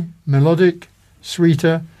 McCartney melodic,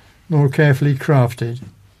 sweeter, more carefully crafted.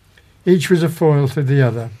 Each was a foil to the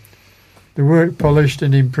other, the work polished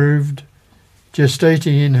and improved,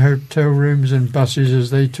 gestating in hotel rooms and buses as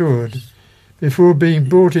they toured, before being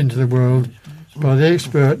brought into the world by the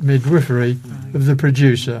expert midwifery of the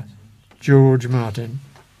producer, George Martin.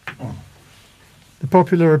 The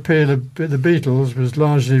popular appeal of the Beatles was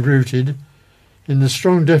largely rooted in the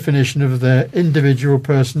strong definition of their individual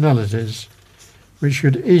personalities, which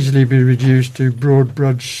could easily be reduced to broad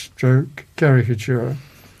brushstroke caricature.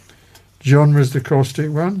 John was the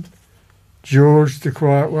caustic one, George the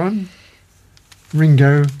quiet one,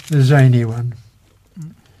 Ringo the zany one.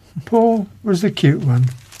 Paul was the cute one,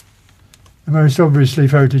 the most obviously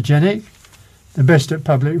photogenic, the best at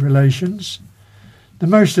public relations, the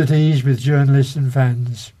most at ease with journalists and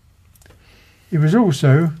fans. He was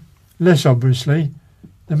also, less obviously,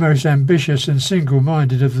 the most ambitious and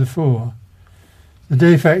single-minded of the four, the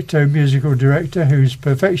de facto musical director whose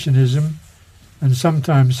perfectionism and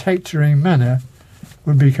sometimes hectoring manner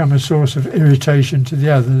would become a source of irritation to the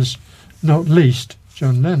others, not least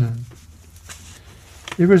John Lennon.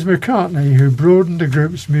 It was McCartney who broadened the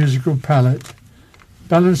group's musical palette,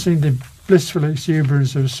 balancing the blissful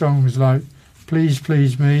exuberance of songs like Please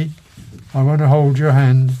Please Me, I Want to Hold Your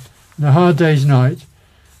Hand, and A Hard Day's Night,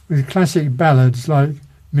 with classic ballads like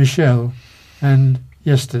Michelle and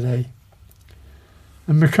Yesterday.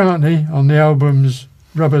 And McCartney, on the albums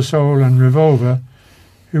Rubber Soul and Revolver,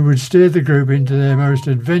 who would steer the group into their most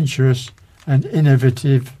adventurous and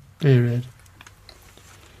innovative period.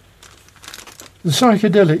 The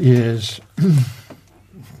psychedelic years.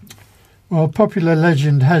 While popular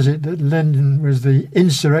legend has it that Lennon was the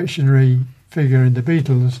insurrectionary figure in the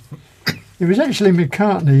Beatles, it was actually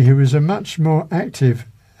McCartney who was a much more active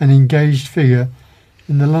and engaged figure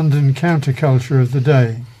in the London counterculture of the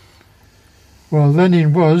day. While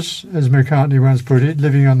Lennon was, as McCartney once put it,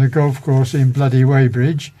 living on the golf course in bloody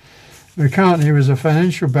Weybridge, McCartney was a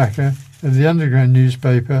financial backer of the underground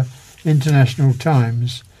newspaper International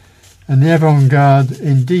Times and the avant-garde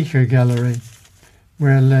Indica Gallery,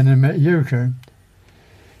 where Lennon met Yoko.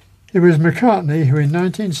 It was McCartney who in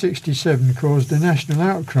 1967 caused a national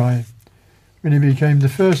outcry when he became the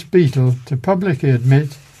first Beatle to publicly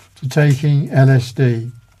admit to taking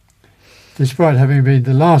LSD, despite having been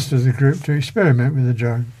the last of the group to experiment with the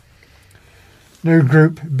drug. No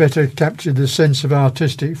group better captured the sense of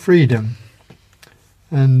artistic freedom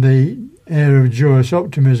and the air of joyous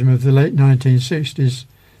optimism of the late 1960s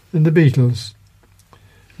than the Beatles.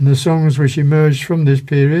 And the songs which emerged from this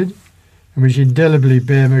period and which indelibly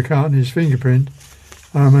bear McCartney's fingerprint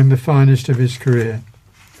are among the finest of his career.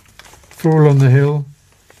 Fool on the Hill,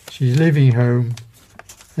 She's Leaving Home,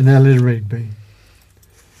 and Eleanor Rigby.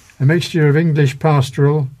 A mixture of English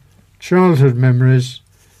pastoral, childhood memories,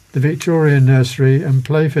 the Victorian nursery and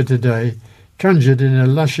Play for Today conjured in a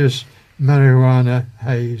luscious marijuana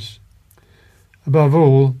haze. Above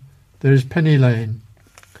all, there is Penny Lane,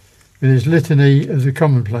 with its litany of the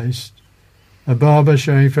commonplace, a barber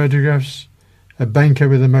showing photographs, a banker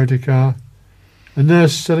with a motor car, a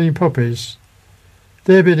nurse selling poppies,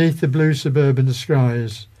 there beneath the blue suburban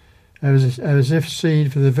skies, as if seen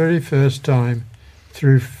for the very first time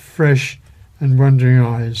through fresh and wondering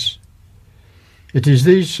eyes. It is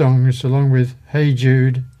these songs, along with Hey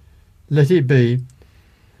Jude, Let It Be,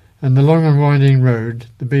 and The Long and Winding Road,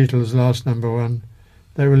 the Beatles' last number one,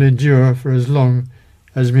 that will endure for as long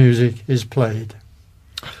as music is played.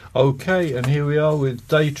 Okay, and here we are with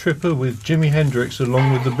Day Tripper with Jimi Hendrix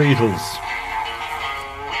along with the Beatles.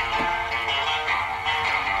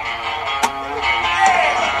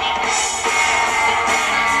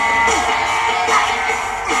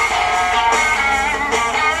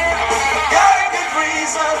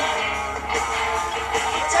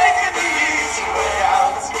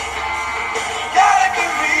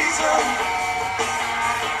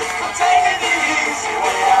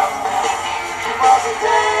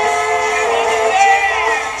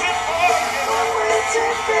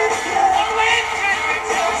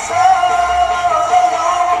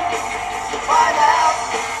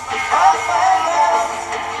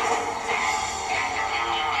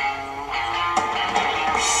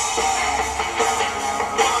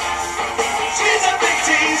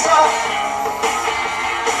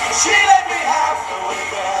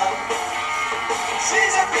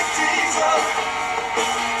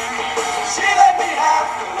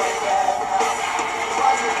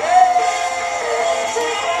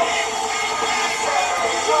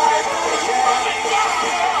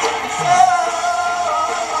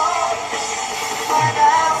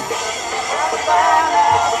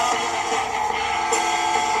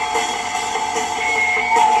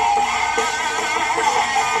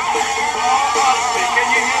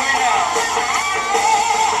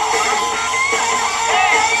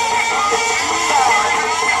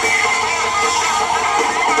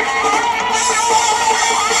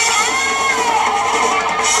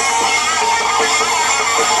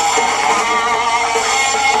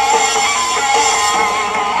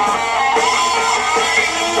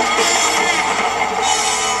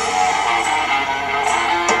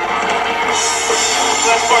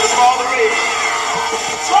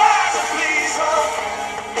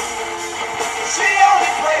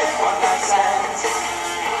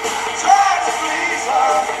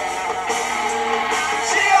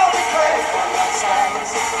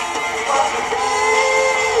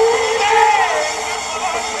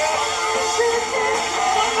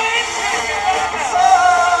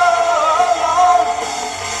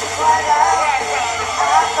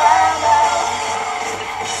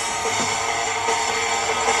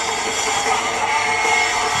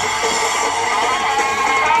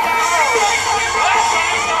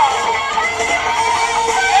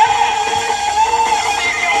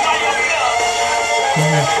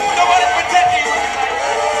 Nobody protect you.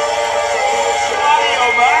 Out of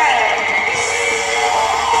your mind.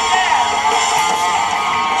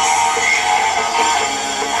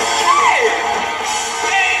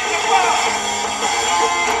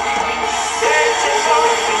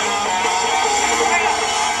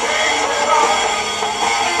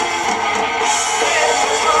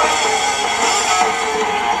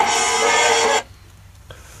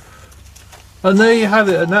 And there you have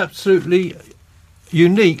it, an absolutely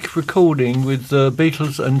unique recording with the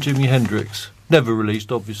Beatles and Jimi Hendrix. Never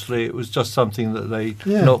released, obviously. It was just something that they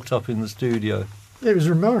knocked up in the studio. It was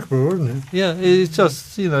remarkable, wasn't it? Yeah, it's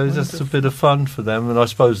just, just a bit of fun for them. And I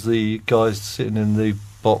suppose the guys sitting in the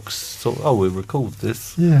box thought, oh, we'll record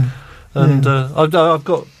this. Yeah. And I've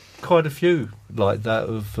got quite a few like that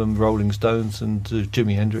of Rolling Stones and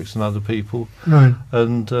Jimi Hendrix and other people. Right.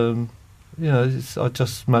 And, I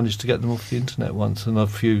just managed to get them off the internet once, and a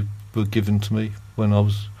few were given to me when I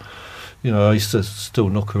was, I used to still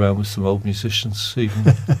knock around with some old musicians,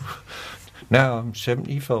 even now I'm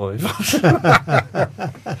 75.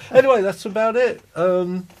 Anyway, that's about it.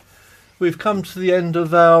 We've come to the end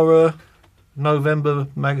of our November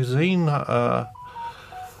magazine.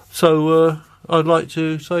 So I'd like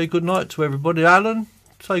to say good night to everybody. Alan,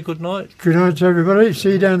 say good night. Good night to everybody.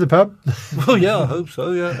 See you down the pub. Well, yeah, I hope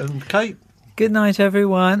so, yeah. And Kate? Good night,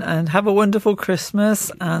 everyone, and have a wonderful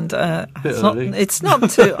Christmas. And it's not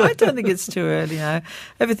too. I don't think it's too early now.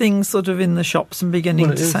 Everything's sort of in the shops and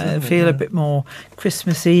beginning to feel a bit more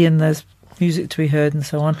Christmassy, and there's music to be heard and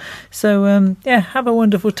so on. So have a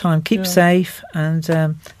wonderful time. Keep safe and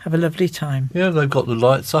have a lovely time. Yeah, they've got the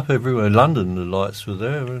lights up everywhere. In London, the lights were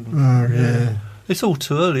there. And, it's all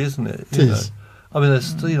too early, isn't it? It is. I mean,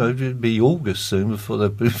 it'd be August soon before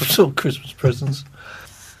they've all Christmas presents.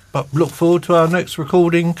 But look forward to our next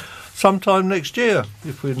recording sometime next year,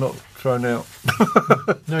 if we're not thrown out.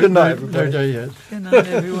 Good night, everybody. No day yet. Good night,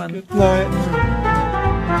 everyone. Good night.